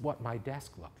 that's what my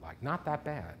desk looked like. Not that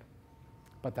bad,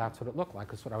 but that's what it looked like.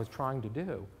 Because what I was trying to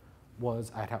do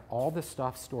was I'd have all this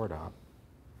stuff stored up,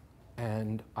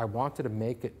 and I wanted to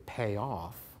make it pay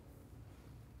off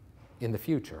in the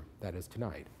future, that is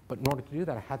tonight. But in order to do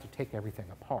that, I had to take everything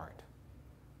apart,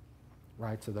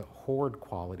 right? So the hoard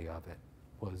quality of it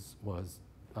was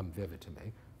vivid to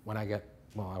me. When I get,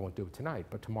 well, I won't do it tonight,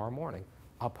 but tomorrow morning,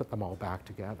 I'll put them all back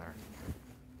together,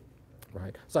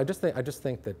 right? So I just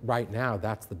think that right now,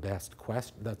 that's the best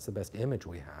image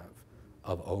we have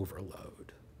of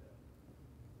overload.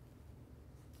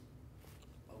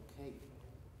 Okay,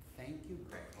 thank you,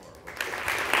 Greg.